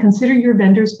number 1, consider your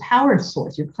vendor's power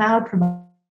source. Your cloud provider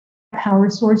power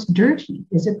source dirty?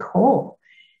 Is it coal?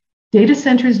 Data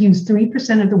centers use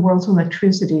 3% of the world's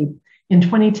electricity. In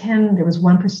 2010, there was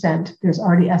 1%. There's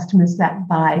already estimates that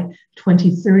by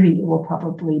 2030, it will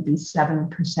probably be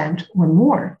 7% or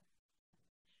more.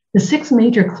 The 6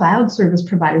 major cloud service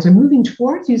providers are moving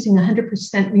towards using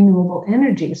 100% renewable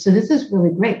energy. So this is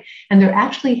really great. And they're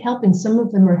actually helping, some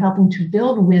of them are helping to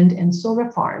build wind and solar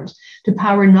farms to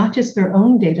power not just their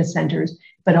own data centers,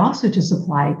 but also to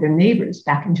supply their neighbors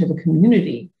back into the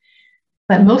community.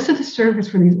 But most of the servers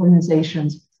for these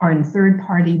organizations are in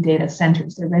third-party data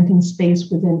centers. They're renting space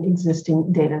within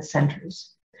existing data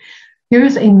centers.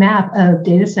 Here's a map of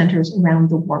data centers around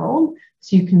the world.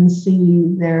 So you can see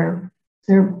they're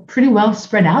pretty well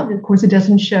spread out. Of course, it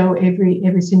doesn't show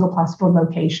every single possible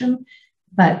location,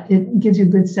 but it gives you a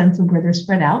good sense of where they're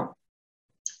spread out.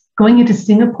 Going into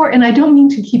Singapore, and I don't mean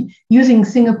to keep using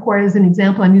Singapore as an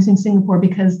example. I'm using Singapore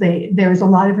because there is a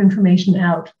lot of information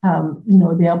out,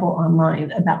 available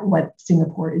online about what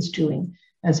Singapore is doing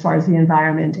as far as the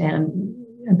environment and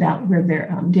about where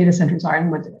their data centers are and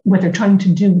what they're trying to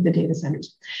do with the data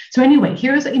centers. So anyway,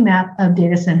 here's a map of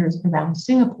data centers around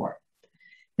Singapore.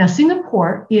 Now,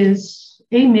 Singapore is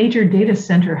a major data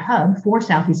center hub for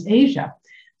Southeast Asia.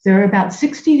 There are about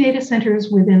 60 data centers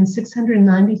within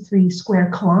 693 square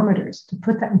kilometers. To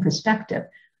put that in perspective,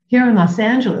 here in Los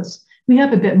Angeles, we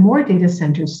have a bit more data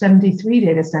centers, 73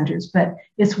 data centers, but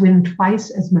it's within twice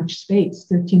as much space,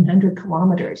 1,300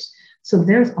 kilometers. So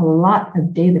there's a lot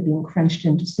of data being crunched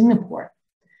into Singapore.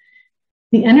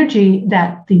 The energy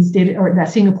that these data, or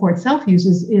that Singapore itself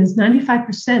uses, is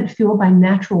 95% fueled by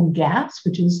natural gas,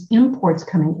 which is imports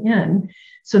coming in.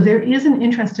 So there is an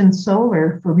interest in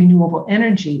solar for renewable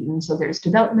energy. And so there's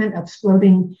development of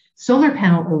floating solar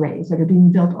panel arrays that are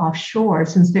being built offshore,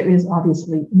 since there is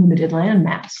obviously limited land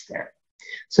mass there.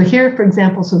 So here, for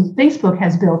example, so Facebook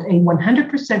has built a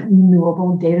 100%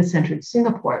 renewable data center in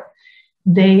Singapore.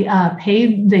 They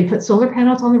put solar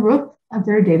panels on the roof of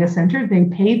their data center. They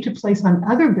paid to place on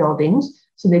other buildings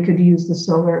so they could use the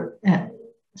solar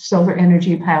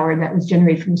energy power that was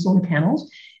generated from solar panels.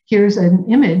 Here's an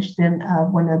image then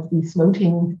of one of the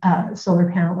floating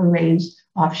solar panel arrays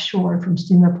offshore from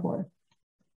Singapore.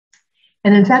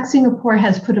 And in fact, Singapore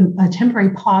has put a temporary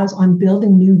pause on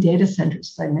building new data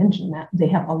centers. As I mentioned, that they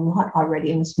have a lot already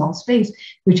in a small space,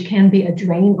 which can be a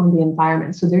drain on the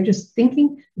environment. So they're just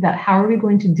thinking about how are we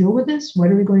going to deal with this? What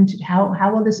are we going to,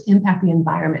 how will this impact the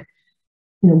environment?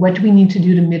 What do we need to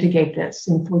do to mitigate this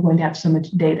if we're going to have so much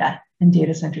data and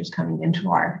data centers coming into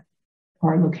our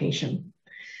location?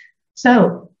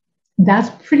 So that's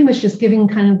pretty much just giving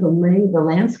kind of the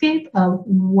landscape of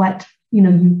what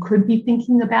you could be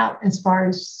thinking about as far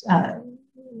as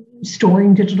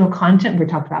storing digital content. We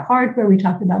talked about hardware. We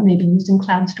talked about maybe using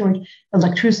cloud storage,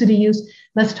 electricity use.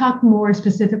 Let's talk more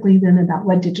specifically then about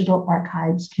what digital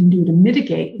archives can do to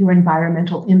mitigate your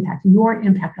environmental impact, your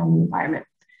impact on the environment.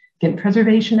 Again,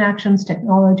 preservation actions,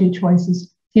 technology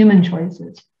choices, human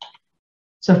choices.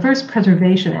 So first,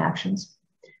 preservation actions.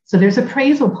 So there's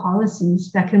appraisal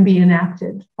policies that can be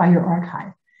enacted by your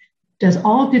archive. Does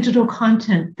all digital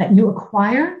content that you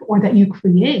acquire or that you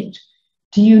create,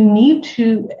 do you need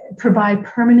to provide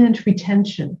permanent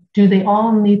retention? Do they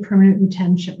all need permanent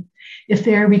retention? If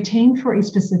they're retained for a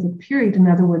specific period, in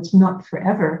other words, not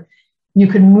forever, you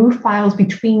could move files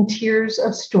between tiers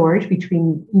of storage,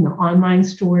 between online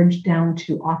storage down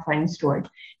to offline storage,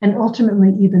 and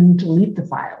ultimately even delete the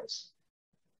files.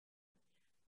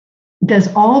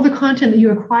 Does all the content that you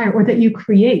acquire or that you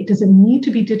create, does it need to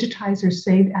be digitized or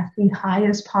saved at the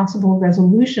highest possible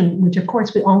resolution, which of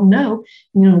course we all know,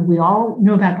 we all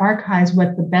know about archives,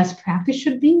 what the best practice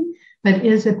should be, but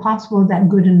is it possible that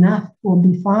good enough will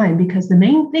be fine? Because the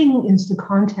main thing is the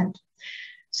content.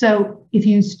 So if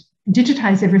you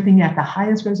digitize everything at the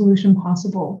highest resolution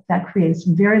possible, that creates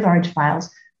very large files,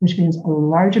 which means a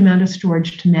large amount of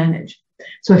storage to manage.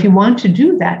 So if you want to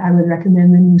do that, I would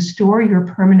recommend that you store your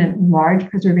permanent large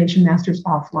preservation masters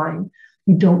offline.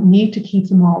 You don't need to keep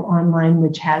them all online,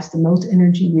 which has the most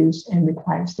energy use and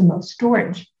requires the most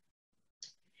storage.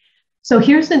 So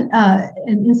here's an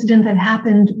incident that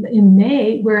happened in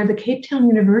May where the Cape Town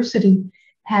University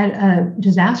had a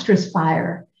disastrous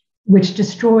fire, which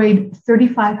destroyed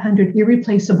 3,500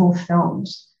 irreplaceable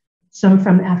films. Some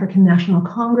from African National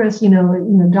Congress,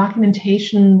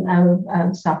 documentation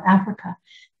of South Africa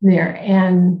there.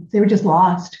 And they were just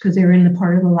lost because they were in the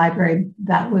part of the library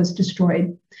that was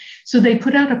destroyed. So they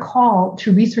put out a call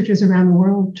to researchers around the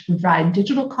world to provide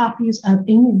digital copies of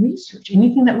any research,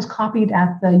 anything that was copied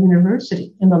at the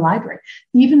university in the library,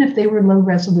 even if they were low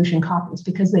resolution copies,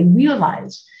 because they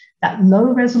realized that low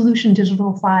resolution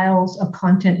digital files of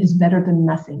content is better than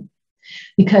nothing.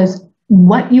 Because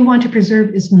what you want to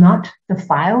preserve is not the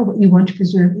file. What you want to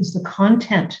preserve is the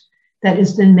content that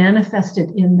is then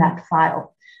manifested in that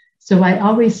file. So I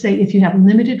always say, if you have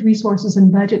limited resources and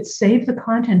budget, save the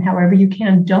content however you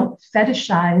can. Don't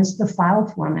fetishize the file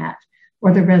format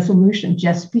or the resolution.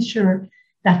 Just be sure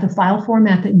that the file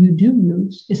format that you do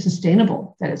use is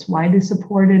sustainable, that it's widely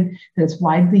supported, that it's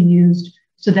widely used,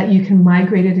 so that you can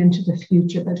migrate it into the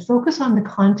future. But focus on the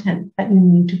content that you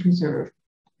need to preserve.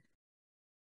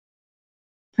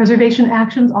 Preservation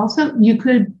actions also, you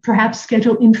could perhaps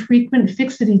schedule infrequent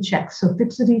fixity checks. So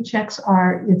fixity checks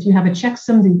are if you have a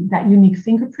checksum, that unique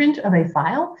fingerprint of a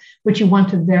file, which you want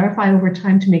to verify over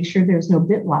time to make sure there's no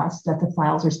bit loss, that the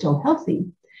files are still healthy.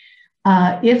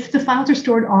 If the files are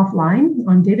stored offline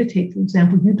on data tape, for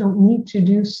example, you don't need to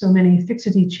do so many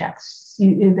fixity checks.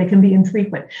 They can be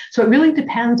infrequent. So it really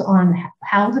depends on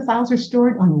how the files are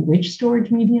stored, on which storage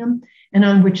medium, and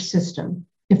on which system.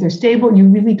 If they're stable, you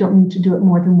really don't need to do it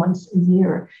more than once a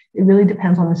year. It really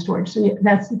depends on the storage. So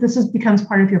this becomes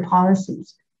part of your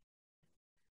policies.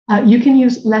 You can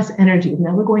use less energy.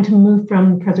 Now we're going to move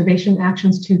from preservation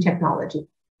actions to technology.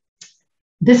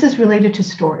 This is related to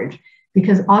storage,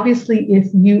 because obviously if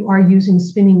you are using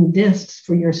spinning disks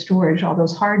for your storage, all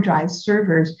those hard drives,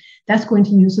 servers, that's going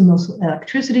to use the most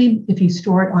electricity. If you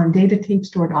store it on data tape,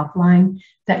 stored offline,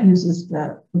 that uses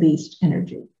the least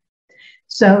energy.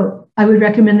 So I would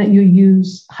recommend that you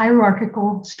use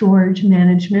hierarchical storage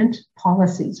management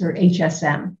policies, or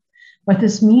HSM. What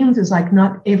this means is, like,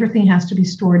 not everything has to be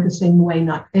stored the same way.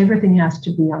 Not everything has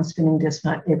to be on spinning disk.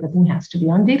 Not everything has to be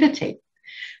on data tape.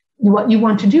 What you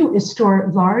want to do is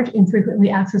store large, infrequently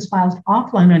accessed files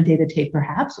offline on data tape,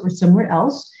 perhaps, or somewhere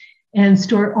else, and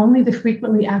store only the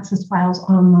frequently accessed files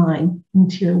online in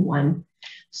tier 1.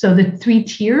 So the 3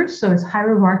 tiers, so it's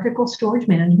hierarchical storage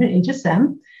management,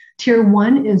 HSM. Tier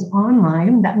 1 is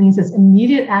online. That means it's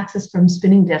immediate access from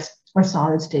spinning disks or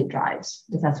solid state drives,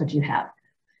 if that's what you have.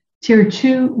 Tier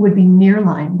 2 would be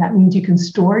nearline. That means you can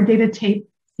store data tape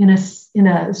in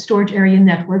a storage area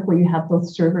network where you have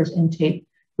both servers and tape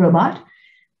robot,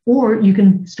 or you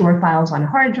can store files on a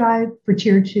hard drive for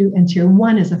tier 2, and tier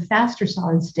 1 is a faster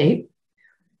solid state.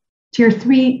 Tier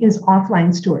 3 is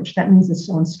offline storage. That means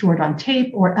it's stored on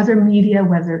tape or other media,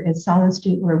 whether it's solid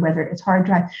state or whether it's hard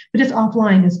drive, but it's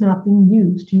offline, it's not being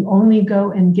used. You only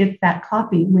go and get that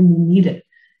copy when you need it.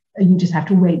 You just have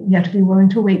to wait. You have to be willing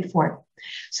to wait for it.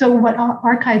 So what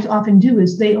archives often do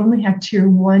is they only have tier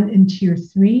 1 and tier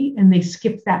 3, and they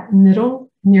skip that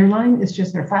middle nearline. It's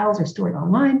just their files are stored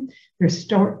online.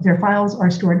 Their files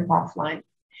are stored offline.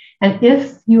 And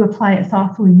if you apply it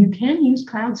thoughtfully, you can use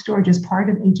cloud storage as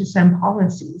part of HSM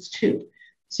policies too.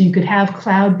 So you could have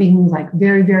cloud being like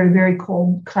very, very, very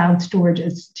cold cloud storage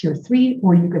as tier 3,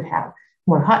 or you could have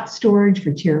more hot storage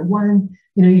for tier 1.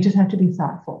 You just have to be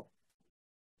thoughtful.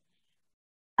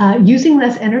 Using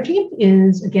less energy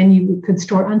is, again, you could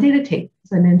store on data tape,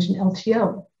 as I mentioned,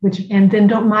 LTO, and then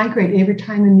don't migrate every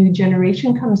time a new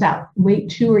generation comes out.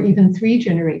 Wait 2 or even 3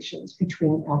 generations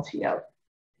between LTO.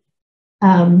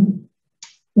 And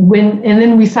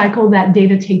then recycle that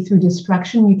data tape through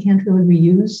destruction. You can't really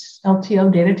reuse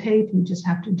LTO data tape. You just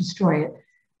have to destroy it.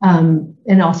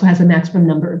 It also has a maximum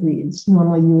number of reads.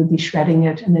 Normally you would be shredding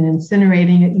it and then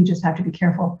incinerating it. You just have to be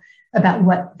careful about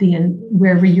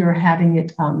wherever you're having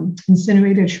it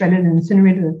incinerated, shredded, and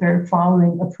incinerated, that they're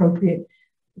following appropriate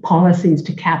policies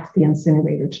to cap the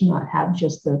incinerator, to not have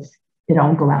just it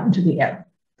all go out into the air.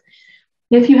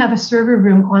 If you have a server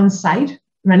room on site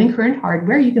running current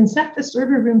hardware, you can set the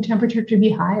server room temperature to be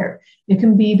higher. It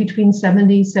can be between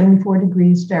 70, 74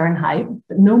 degrees Fahrenheit,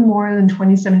 but no more than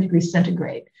 27 degrees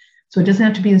centigrade. So it doesn't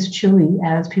have to be as chilly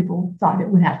as people thought it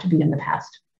would have to be in the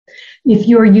past. If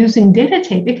you're using data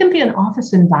tape, it can be an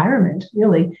office environment,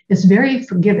 really. It's very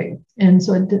forgiving. And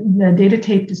so the data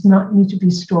tape does not need to be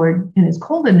stored in as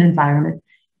cold an environment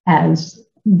as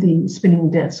the spinning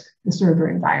disk, the server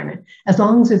environment, as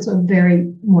long as it's a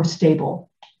very more stable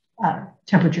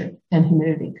temperature and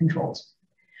humidity controls.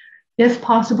 If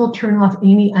possible, turn off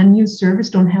any unused servers.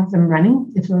 Don't have them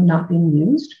running if they're not being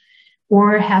used,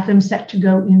 or have them set to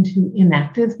go into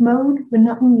inactive mode when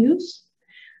not in use.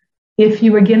 If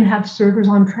you again have servers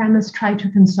on premise, try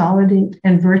to consolidate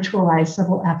and virtualize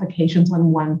several applications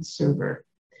on one server.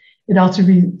 It also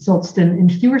results then in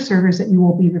fewer servers that you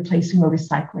will be replacing or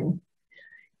recycling.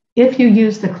 If you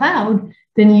use the cloud,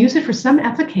 then use it for some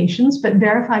applications, but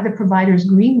verify the provider's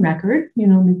green record,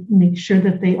 make sure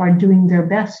that they are doing their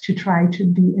best to try to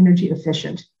be energy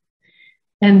efficient.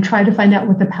 And try to find out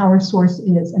what the power source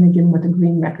is, and again, what the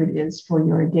green record is for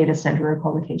your data center or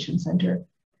co-location center.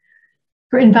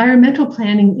 For environmental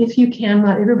planning, if you can,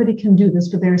 not everybody can do this,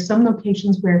 but there are some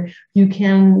locations where you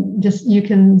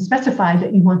can specify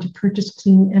that you want to purchase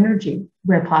clean energy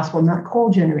where possible, not coal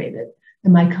generated. It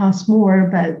might cost more,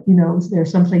 but there are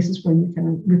some places where you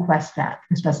can request that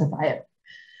or specify it.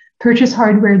 Purchase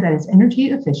hardware that is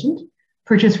energy efficient.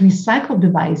 Purchase recycled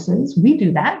devices. We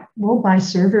do that. We'll buy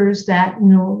servers that,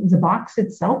 the box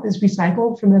itself is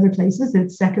recycled from other places.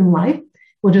 It's second life.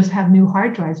 We'll just have new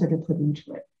hard drives that are put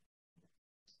into it.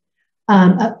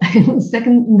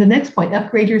 Second, the next point,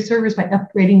 upgrade your servers by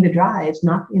upgrading the drives,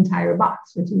 not the entire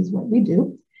box, which is what we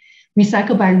do.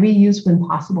 Recycle by reuse when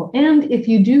possible. And if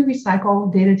you do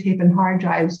recycle data tape and hard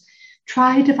drives,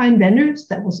 try to find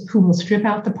vendors who will strip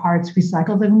out the parts,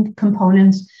 recycle the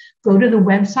components, go to the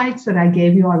websites that I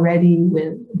gave you already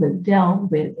with Dell,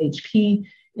 with HP,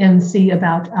 and see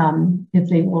about if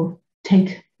they will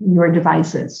take your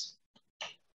devices.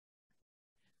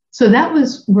 So that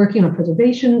was working on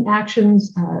preservation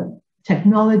actions,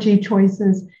 technology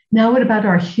choices. Now what about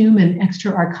our human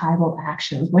extra archival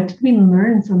actions? What did we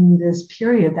learn from this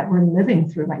period that we're living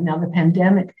through right now, the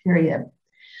pandemic period?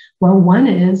 Well, one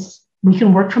is we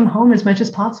can work from home as much as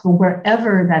possible,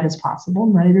 wherever that is possible.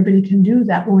 Not everybody can do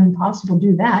that, but when possible,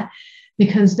 do that,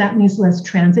 because that means less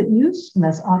transit use,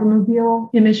 less automobile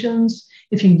emissions.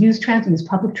 If you use transit, use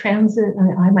public transit.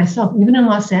 I myself, even in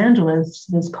Los Angeles,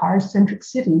 this car-centric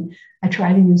city, I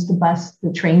try to use the bus,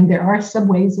 the train. There are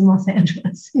subways in Los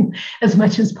Angeles as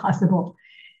much as possible.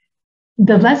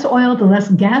 The less oil, the less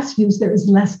gas use, there is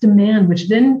less demand, which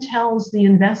then tells the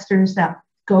investors that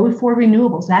go for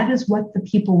renewables. That is what the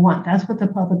people want. That's what the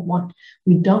public want.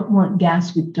 We don't want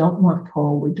gas. We don't want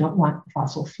coal. We don't want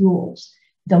fossil fuels.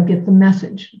 They'll get the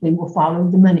message. They will follow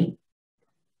the money.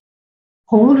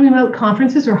 Hold remote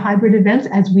conferences or hybrid events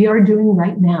as we are doing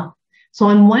right now. So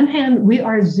on one hand, we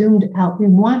are zoomed out. We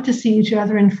want to see each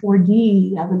other in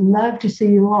 4D. I would love to see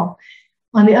you all.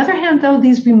 On the other hand, though,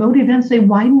 these remote events, they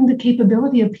widen the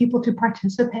capability of people to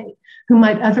participate who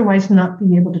might otherwise not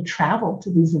be able to travel to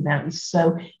these events.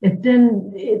 So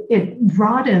it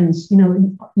broadens,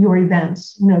 your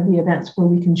events, the events where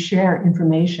we can share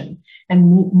information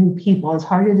and meet new people. As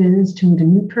hard as it is to meet a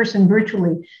new person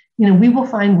virtually, we will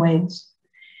find ways.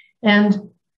 And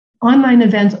online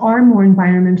events are more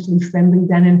environmentally friendly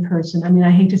than in person. I mean,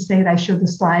 I hate to say it, I showed the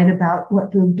slide about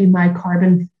what would be my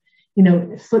carbon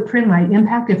footprint, my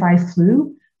impact if I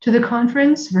flew to the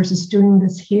conference versus doing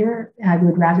this here. I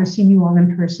would rather see you all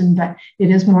in person, but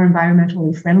it is more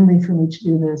environmentally friendly for me to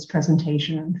do this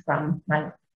presentation from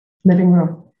my living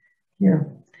room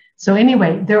here. So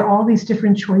anyway, there are all these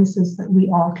different choices that we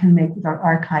all can make with our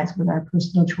archives, with our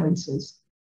personal choices.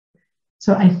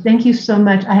 So I thank you so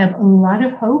much. I have a lot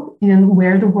of hope in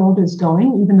where the world is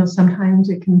going, even though sometimes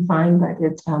it can find that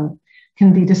it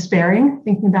can be despairing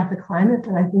thinking about the climate,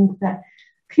 but I think that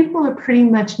people are pretty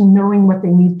much knowing what they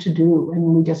need to do, and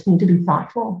we just need to be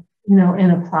thoughtful,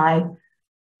 and apply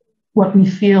what we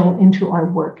feel into our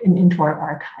work and into our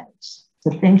archives. So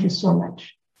thank you so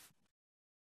much.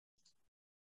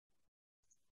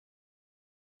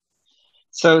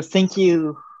 So thank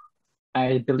you.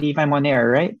 I believe I'm on air,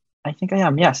 right? I think I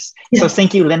am, yes. So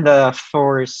thank you, Linda,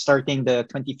 for starting the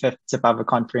 25th SEAPAVAA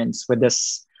conference with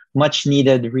this much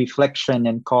needed reflection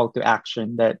and call to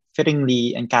action that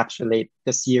fittingly encapsulate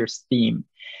this year's theme,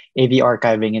 AV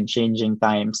archiving in changing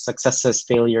times, successes,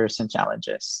 failures, and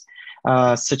challenges.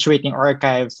 Situating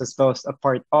archives as both a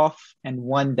part of and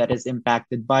one that is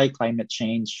impacted by climate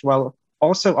change, while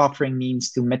also offering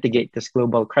means to mitigate this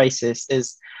global crisis,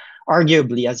 is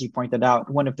arguably, as you pointed out,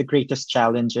 one of the greatest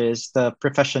challenges the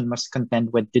profession must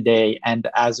contend with today and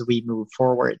as we move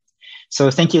forward.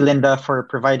 So thank you, Linda, for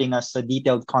providing us a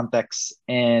detailed context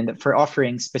and for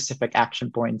offering specific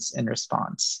action points in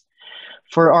response.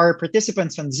 For our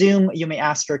participants on Zoom, you may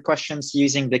ask your questions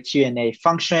using the Q&A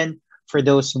function. For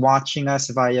those watching us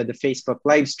via the Facebook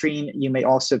live stream, you may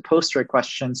also post your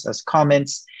questions as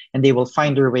comments, and they will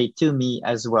find their way to me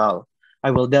as well. I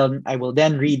will then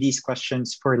read these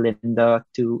questions for Linda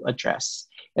to address.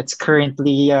 It's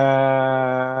currently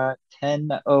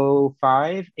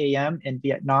 10:05 a.m. in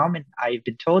Vietnam, and I've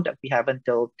been told that we have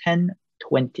until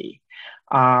 10:20.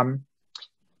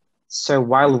 So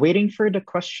while waiting for the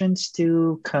questions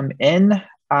to come in,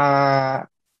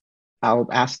 I'll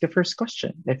ask the first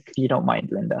question, if you don't mind,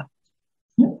 Linda.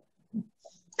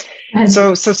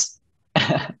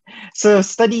 So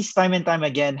studies time and time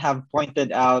again have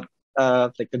pointed out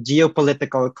like a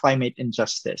geopolitical climate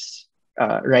injustice,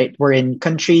 right? We're in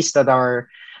countries that are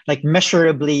like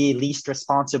measurably least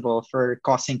responsible for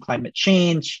causing climate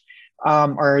change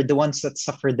are the ones that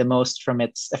suffer the most from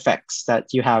its effects that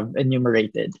you have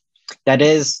enumerated. That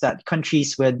is, that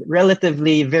countries with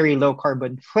relatively very low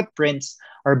carbon footprints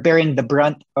are bearing the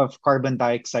brunt of carbon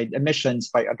dioxide emissions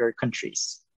by other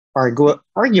countries.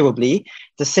 Arguably,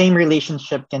 the same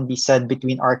relationship can be said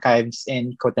between archives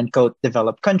in quote-unquote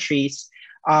developed countries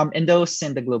and those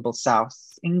in the global south,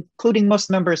 including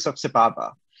most members of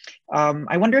SEAPAVAA.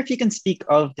 I wonder if you can speak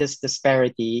of this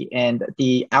disparity and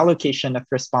the allocation of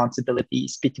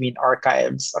responsibilities between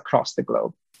archives across the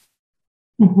globe.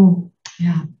 Mm-hmm.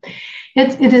 Yeah,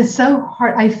 it is so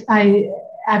hard. I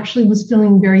actually was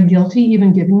feeling very guilty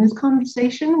even giving this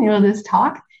conversation, this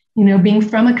talk, being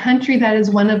from a country that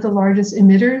is one of the largest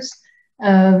emitters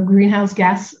of greenhouse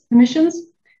gas emissions,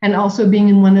 and also being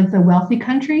in one of the wealthy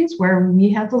countries where we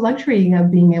have the luxury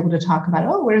of being able to talk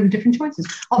about, what are the different choices?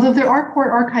 Although there are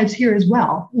core archives here as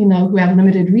well, who have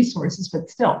limited resources, but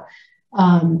still,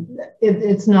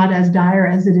 it's not as dire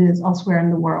as it is elsewhere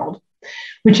in the world.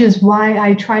 Which is why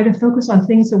I try to focus on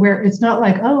things where it's not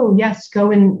like, oh, yes,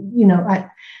 go and,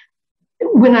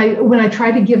 when I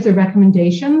try to give the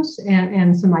recommendations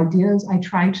and some ideas, I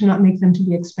try to not make them to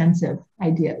be expensive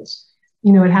ideas.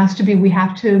 It has to be, we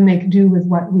have to make do with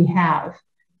what we have,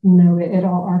 at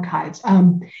all archives.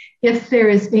 If there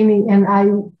is any, and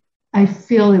I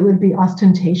feel it would be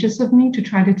ostentatious of me to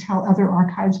try to tell other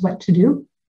archives what to do,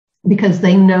 because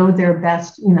they know their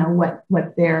best,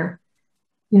 what they're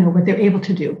able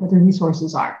to do, what their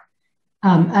resources are.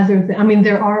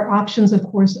 There are options, of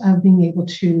course, of being able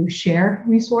to share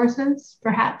resources,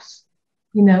 perhaps,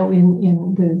 in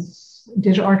the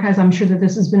digital archives. I'm sure that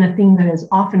this has been a theme that has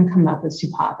often come up at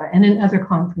SEAPAVAA and in other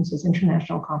conferences,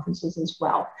 international conferences as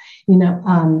well.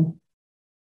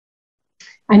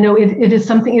 I know it is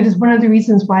one of the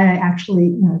reasons why I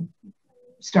actually,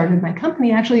 started my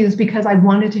company actually, is because I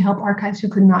wanted to help archives who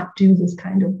could not do this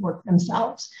kind of work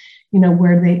themselves.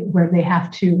 Where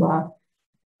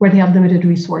they have limited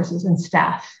resources and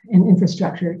staff and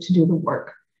infrastructure to do the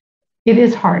work. It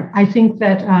is hard. I think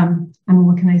that,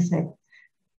 what can I say?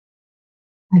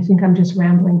 I think I'm just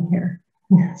rambling here.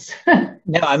 Yes.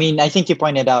 No, I think you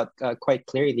pointed out quite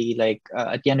clearly, like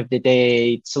at the end of the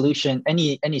day,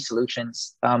 any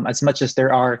solutions, as much as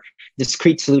there are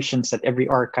discrete solutions that every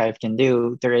archive can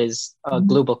do, there is a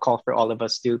global call for all of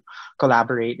us to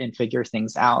collaborate and figure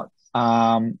things out.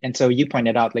 And so you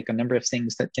pointed out like a number of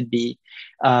things that can be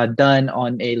done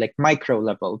on a micro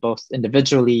level, both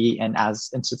individually and as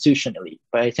institutionally.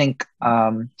 But I think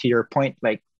to your point,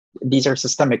 these are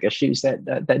systemic issues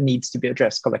that needs to be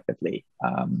addressed collectively.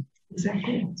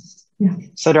 Exactly. Yeah.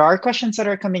 So there are questions that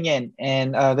are coming in,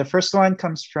 and the first one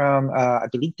comes from I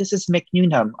believe this is Mick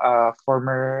Newnham,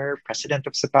 former president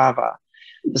of SEAPAVAA.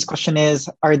 This question is: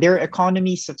 are there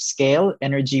economies of scale,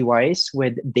 energy-wise,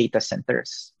 with data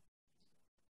centers?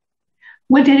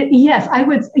 Yes, I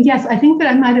would. Yes, I think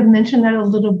that I might have mentioned that a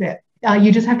little bit.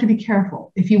 You just have to be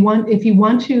careful. If you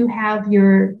want to have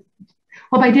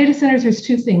by data centers, there's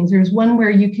two things. There's one where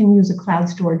you can use a cloud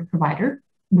storage provider,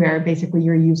 where basically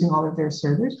you're using all of their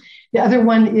servers. The other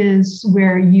one is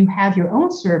where you have your own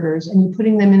servers and you're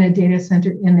putting them in a data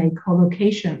center in a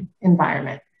co-location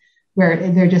environment, where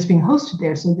they're just being hosted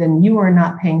there. So then you are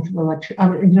not paying for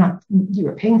you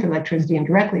are paying for electricity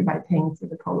indirectly by paying for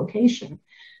the co-location.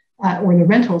 Or the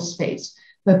rental space.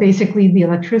 But basically the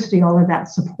electricity, all of that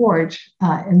support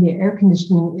and the air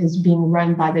conditioning is being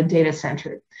run by the data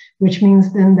center, which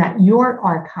means then that your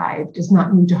archive does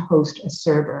not need to host a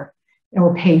server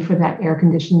or pay for that air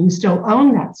conditioning. You still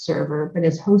own that server, but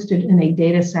it's hosted in a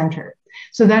data center.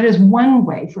 So that is one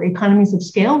way for economies of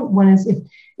scale. One is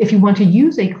if you want to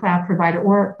use a cloud provider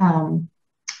or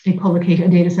a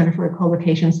data center for a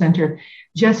co-location center,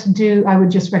 I would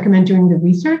just recommend doing the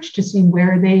research to see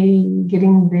where are they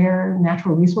getting their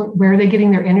natural resource, where are they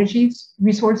getting their energy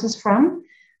resources from?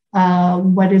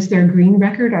 What is their green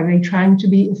record? Are they trying to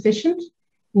be efficient,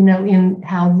 in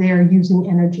how they're using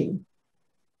energy?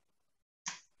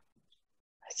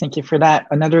 Thank you for that.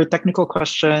 Another technical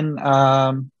question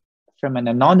from an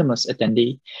anonymous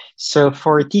attendee. So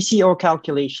for TCO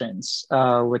calculations,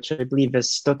 which I believe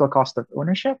is total cost of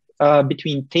ownership,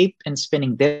 between tape and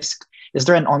spinning disk, is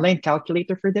there an online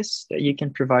calculator for this that you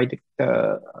can provide?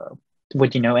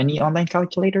 Would you know any online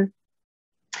calculator?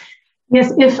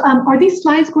 Yes. Are these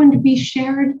slides going to be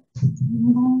shared?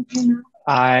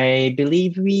 I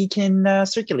believe we can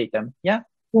circulate them. Yeah.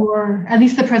 Or at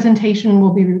least the presentation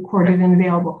will be recorded and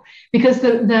available. Because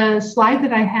the slide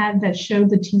that I had that showed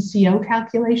the TCO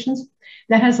calculations,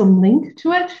 that has a link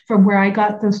to it from where I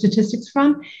got those statistics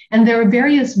from. And there are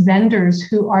various vendors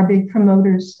who are big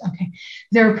promoters. Okay,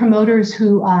 there are promoters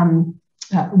who,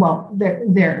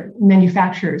 they're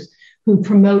manufacturers who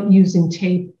promote using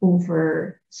tape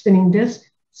over spinning disk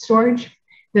storage.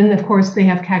 Then, of course, they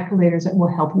have calculators that will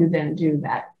help you then do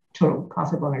that total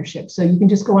cost of ownership. So you can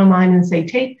just go online and say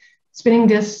tape, spinning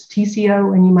disks,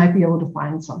 TCO, and you might be able to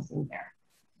find something there.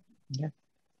 Yeah.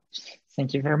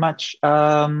 Thank you very much.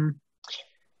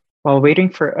 While waiting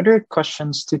for other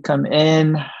questions to come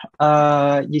in,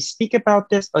 you speak about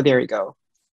this. Oh, there you go.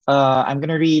 I'm going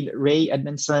to read Ray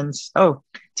Edmondson's. Oh,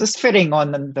 just fitting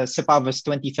on the SEAPAVAA's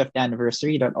 25th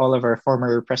anniversary that all of our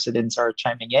former presidents are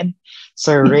chiming in.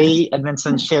 So Ray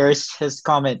Edmondson shares his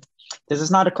comment. This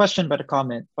is not a question, but a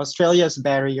comment. Australia's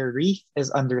barrier reef is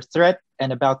under threat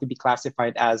and about to be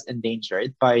classified as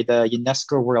endangered by the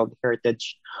UNESCO World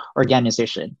Heritage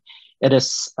Organization. It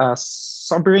is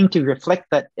sobering to reflect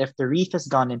that if the reef is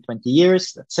gone in 20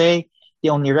 years, let's say, the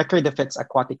only record of its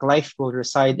aquatic life will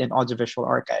reside in audiovisual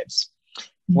archives.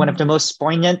 One of the most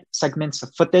poignant segments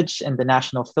of footage in the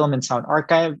National Film and Sound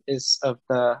Archive is of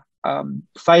the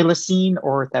thylacine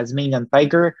or Tasmanian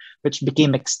tiger, which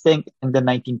became extinct in the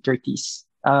 1930s.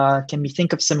 Can we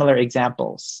think of similar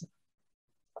examples?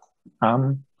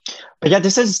 But yeah,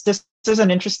 this is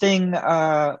an interesting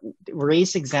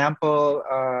race example.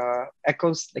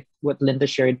 Echoes like what Linda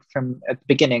shared from at the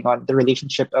beginning on the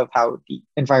relationship of how the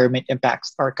environment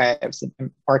impacts archives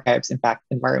and archives impact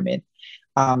environment.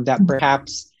 That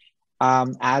perhaps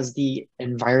as the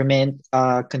environment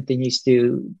continues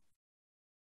to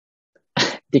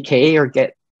decay or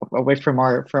get away from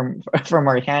our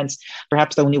hands,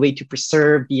 perhaps the only way to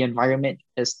preserve the environment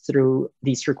is through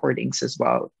these recordings as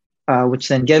well, which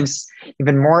then gives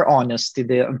even more onus to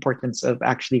the importance of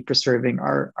actually preserving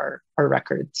our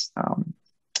records.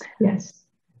 Yes,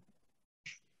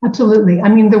 absolutely. I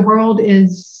mean, the world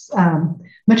is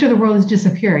much of the world is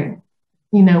disappearing.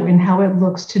 You know, in how it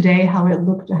looks today, how it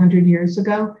looked 100 years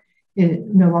ago. It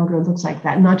no longer looks like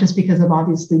that, not just because of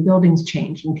obviously buildings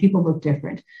change and people look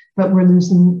different, but we're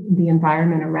losing the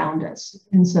environment around us.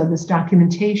 And so this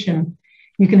documentation,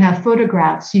 you can have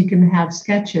photographs, you can have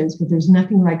sketches, but there's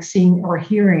nothing like seeing or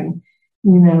hearing,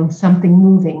 you know, something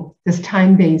moving, this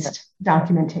time-based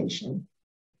documentation.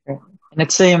 And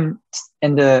it's same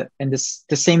the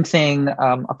same thing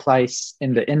applies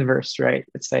in the inverse, right?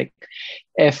 It's like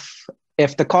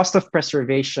if the cost of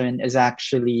preservation is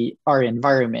actually our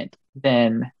environment,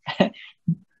 then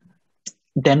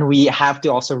we have to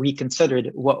also reconsider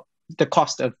what the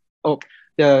cost of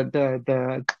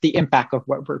the impact of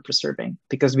what we're preserving,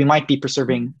 because we might be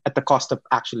preserving at the cost of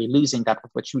actually losing that of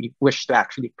which we wish to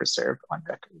actually preserve on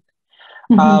record.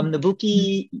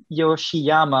 Nobuki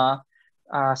Yoshiyama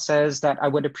says that I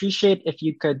would appreciate if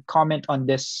you could comment on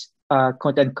this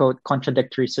quote unquote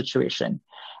contradictory situation.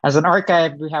 As an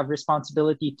archive, we have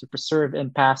responsibility to preserve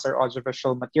and pass our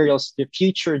audiovisual materials to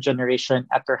future generation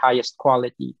at their highest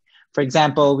quality. For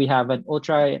example, we have an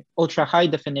ultra high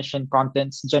definition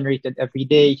contents generated every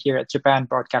day here at Japan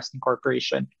Broadcasting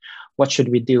Corporation. What should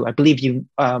we do? I believe you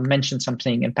mentioned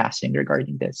something in passing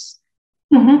regarding this.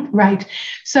 Right.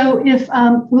 So if,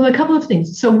 well, a couple of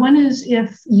things. So one is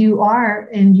if you are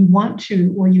and you want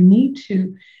to, or you need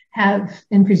to have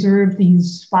and preserve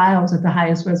these files at the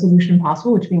highest resolution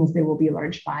possible, which means they will be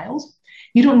large files.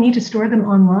 You don't need to store them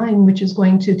online, which is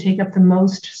going to take up the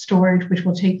most storage, which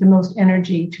will take the most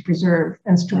energy to preserve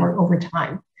and store over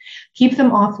time. Keep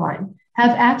them offline.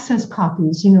 Have access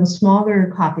copies, you know,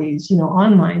 smaller copies, you know,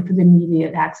 online for the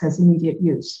immediate access, immediate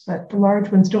use. But the large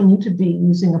ones don't need to be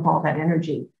using up all that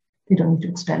energy. They don't need to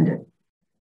expend it.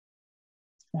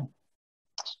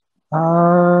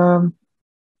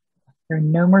 There are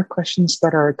no more questions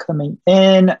that are coming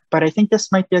in, but I think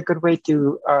this might be a good way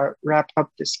to wrap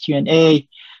up this Q&A.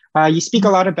 You speak a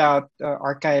lot about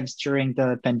archives during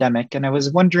the pandemic, and I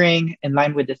was wondering, in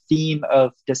line with the theme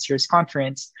of this year's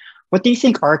conference, what do you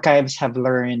think archives have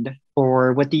learned,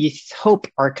 or what do you hope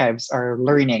archives are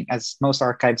learning, as most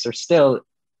archives are still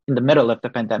in the middle of the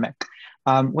pandemic?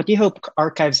 What do you hope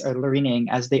archives are learning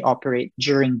as they operate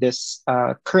during this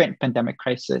current pandemic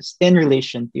crisis in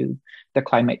relation to the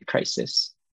climate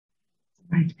crisis?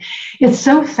 Right. It's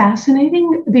so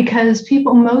fascinating because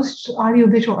most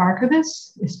audiovisual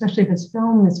archivists, especially if it's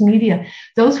film, it's media,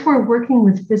 those who are working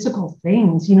with physical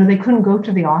things, you know, they couldn't go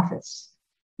to the office,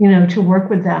 you know, to work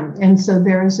with them. And so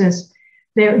there was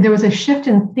a shift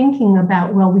in thinking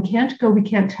about, well, we can't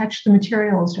touch the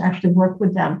materials to actually work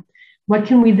with them. What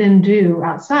can we then do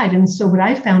outside? And so what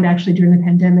I found actually during the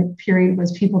pandemic period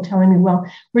was people telling me, well,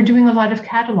 we're doing a lot of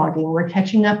cataloging. We're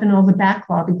catching up in all the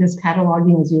backlog because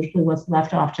cataloging is usually what's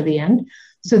left off to the end.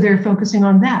 So they're focusing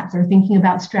on that. They're thinking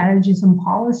about strategies and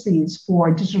policies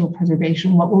for digital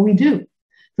preservation. What will we do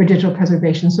for digital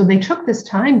preservation? So they took this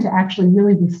time to actually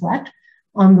really reflect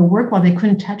on the work while they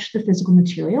couldn't touch the physical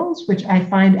materials, which I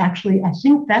find actually, I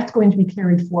think that's going to be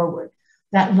carried forward.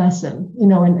 That lesson, you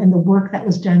know, and the work that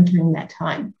was done during that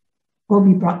time will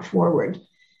be brought forward.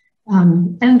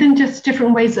 And then just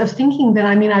different ways of thinking that,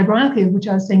 I mean, ironically, which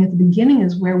I was saying at the beginning,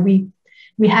 is where we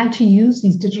had to use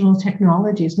these digital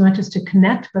technologies, not just to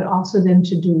connect, but also then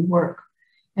to do work.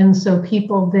 And so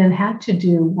people then had to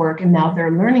do work, and now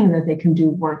they're learning that they can do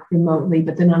work remotely.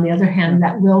 But then on the other hand,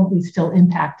 that will be still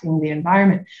impacting the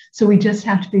environment. So we just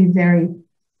have to be very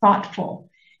thoughtful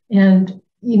and,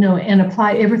 and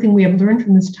apply everything we have learned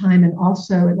from this time. And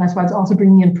also, that's why it's also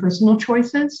bringing in personal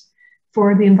choices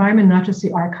for the environment, not just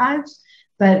the archives.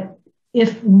 But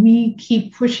if we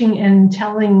keep pushing and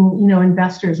telling,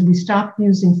 investors, we stop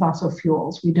using fossil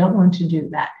fuels, we don't want to do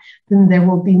that, then there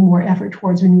will be more effort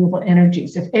towards renewable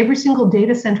energies. If every single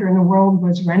data center in the world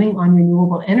was running on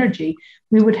renewable energy,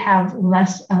 we would have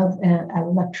less of an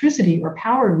electricity or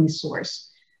power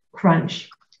resource crunch.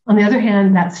 On the other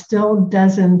hand, that still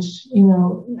doesn't,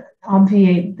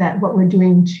 obviate that what we're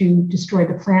doing to destroy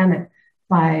the planet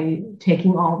by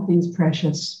taking all of these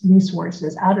precious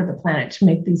resources out of the planet to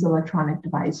make these electronic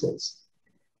devices.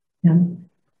 Yeah.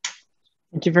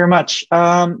 Thank you very much.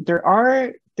 There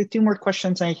are the two more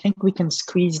questions, and I think we can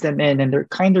squeeze them in, and they're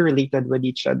kind of related with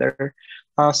each other.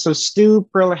 So Stu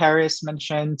Pearl Harris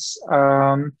mentions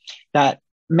that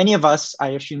many of us, I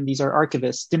assume these are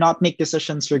archivists, do not make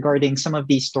decisions regarding some of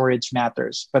these storage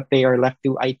matters, but they are left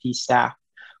to IT staff,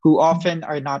 who often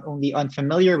are not only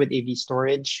unfamiliar with AV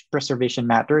storage preservation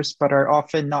matters, but are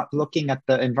often not looking at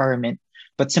the environment,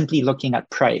 but simply looking at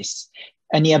price.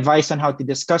 Any advice on how to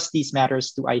discuss these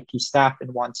matters to IT staff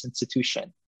in one's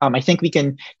institution? I think we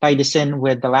can tie this in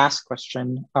with the last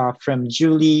question from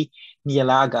Julie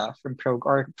Nialaga from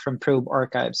Probe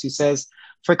Archives, who says,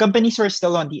 for companies who are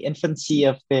still on the infancy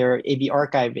of their AV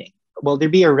archiving, will there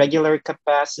be a regular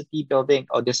capacity building?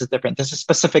 Oh, this is different. This is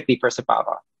specifically for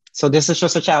SEAPAVAA. So this is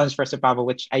just a challenge for SEAPAVAA,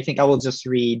 which I think I will just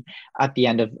read at the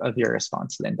end of your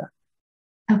response, Linda.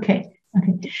 Okay.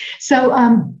 So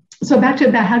back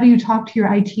to that, how do you talk to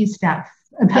your IT staff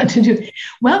about to do?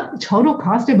 Well, total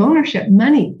cost of ownership,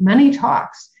 money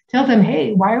talks. Tell them,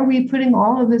 hey, why are we putting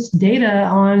all of this data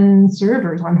on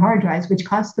servers, on hard drives, which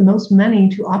costs the most money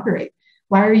to operate?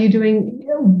 Why are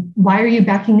you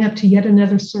backing up to yet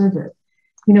another server?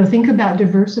 Think about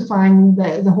diversifying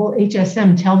the whole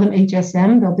HSM. Tell them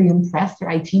HSM, they'll be impressed. They're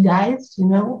IT guys,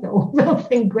 they'll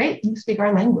think, great, you speak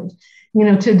our language.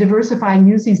 To diversify and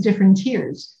use these different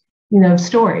tiers,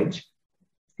 storage.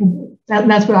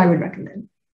 That's what I would recommend.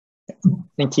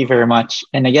 Thank you very much.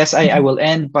 And I guess I will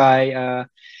end by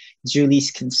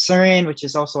Julie's concern, which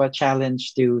is also a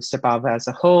challenge to SEAPAVAA as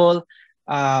a whole,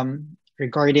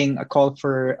 regarding a call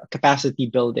for capacity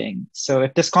building. So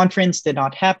if this conference did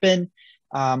not happen,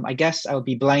 I guess I'll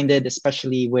be blinded,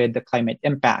 especially with the climate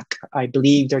impact. I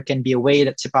believe there can be a way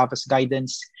that SEAPAVAA's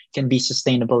guidance can be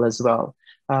sustainable as well.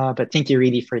 But thank you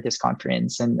really for this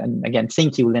conference. And again,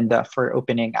 thank you, Linda, for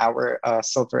opening our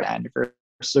silver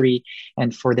anniversary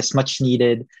and for this much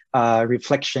needed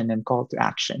reflection and call to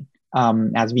action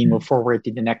as we move forward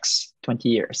to the next 20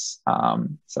 years.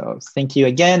 So thank you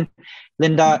again,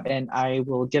 Linda, and I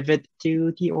will give it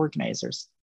to the organizers.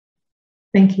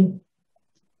 Thank you.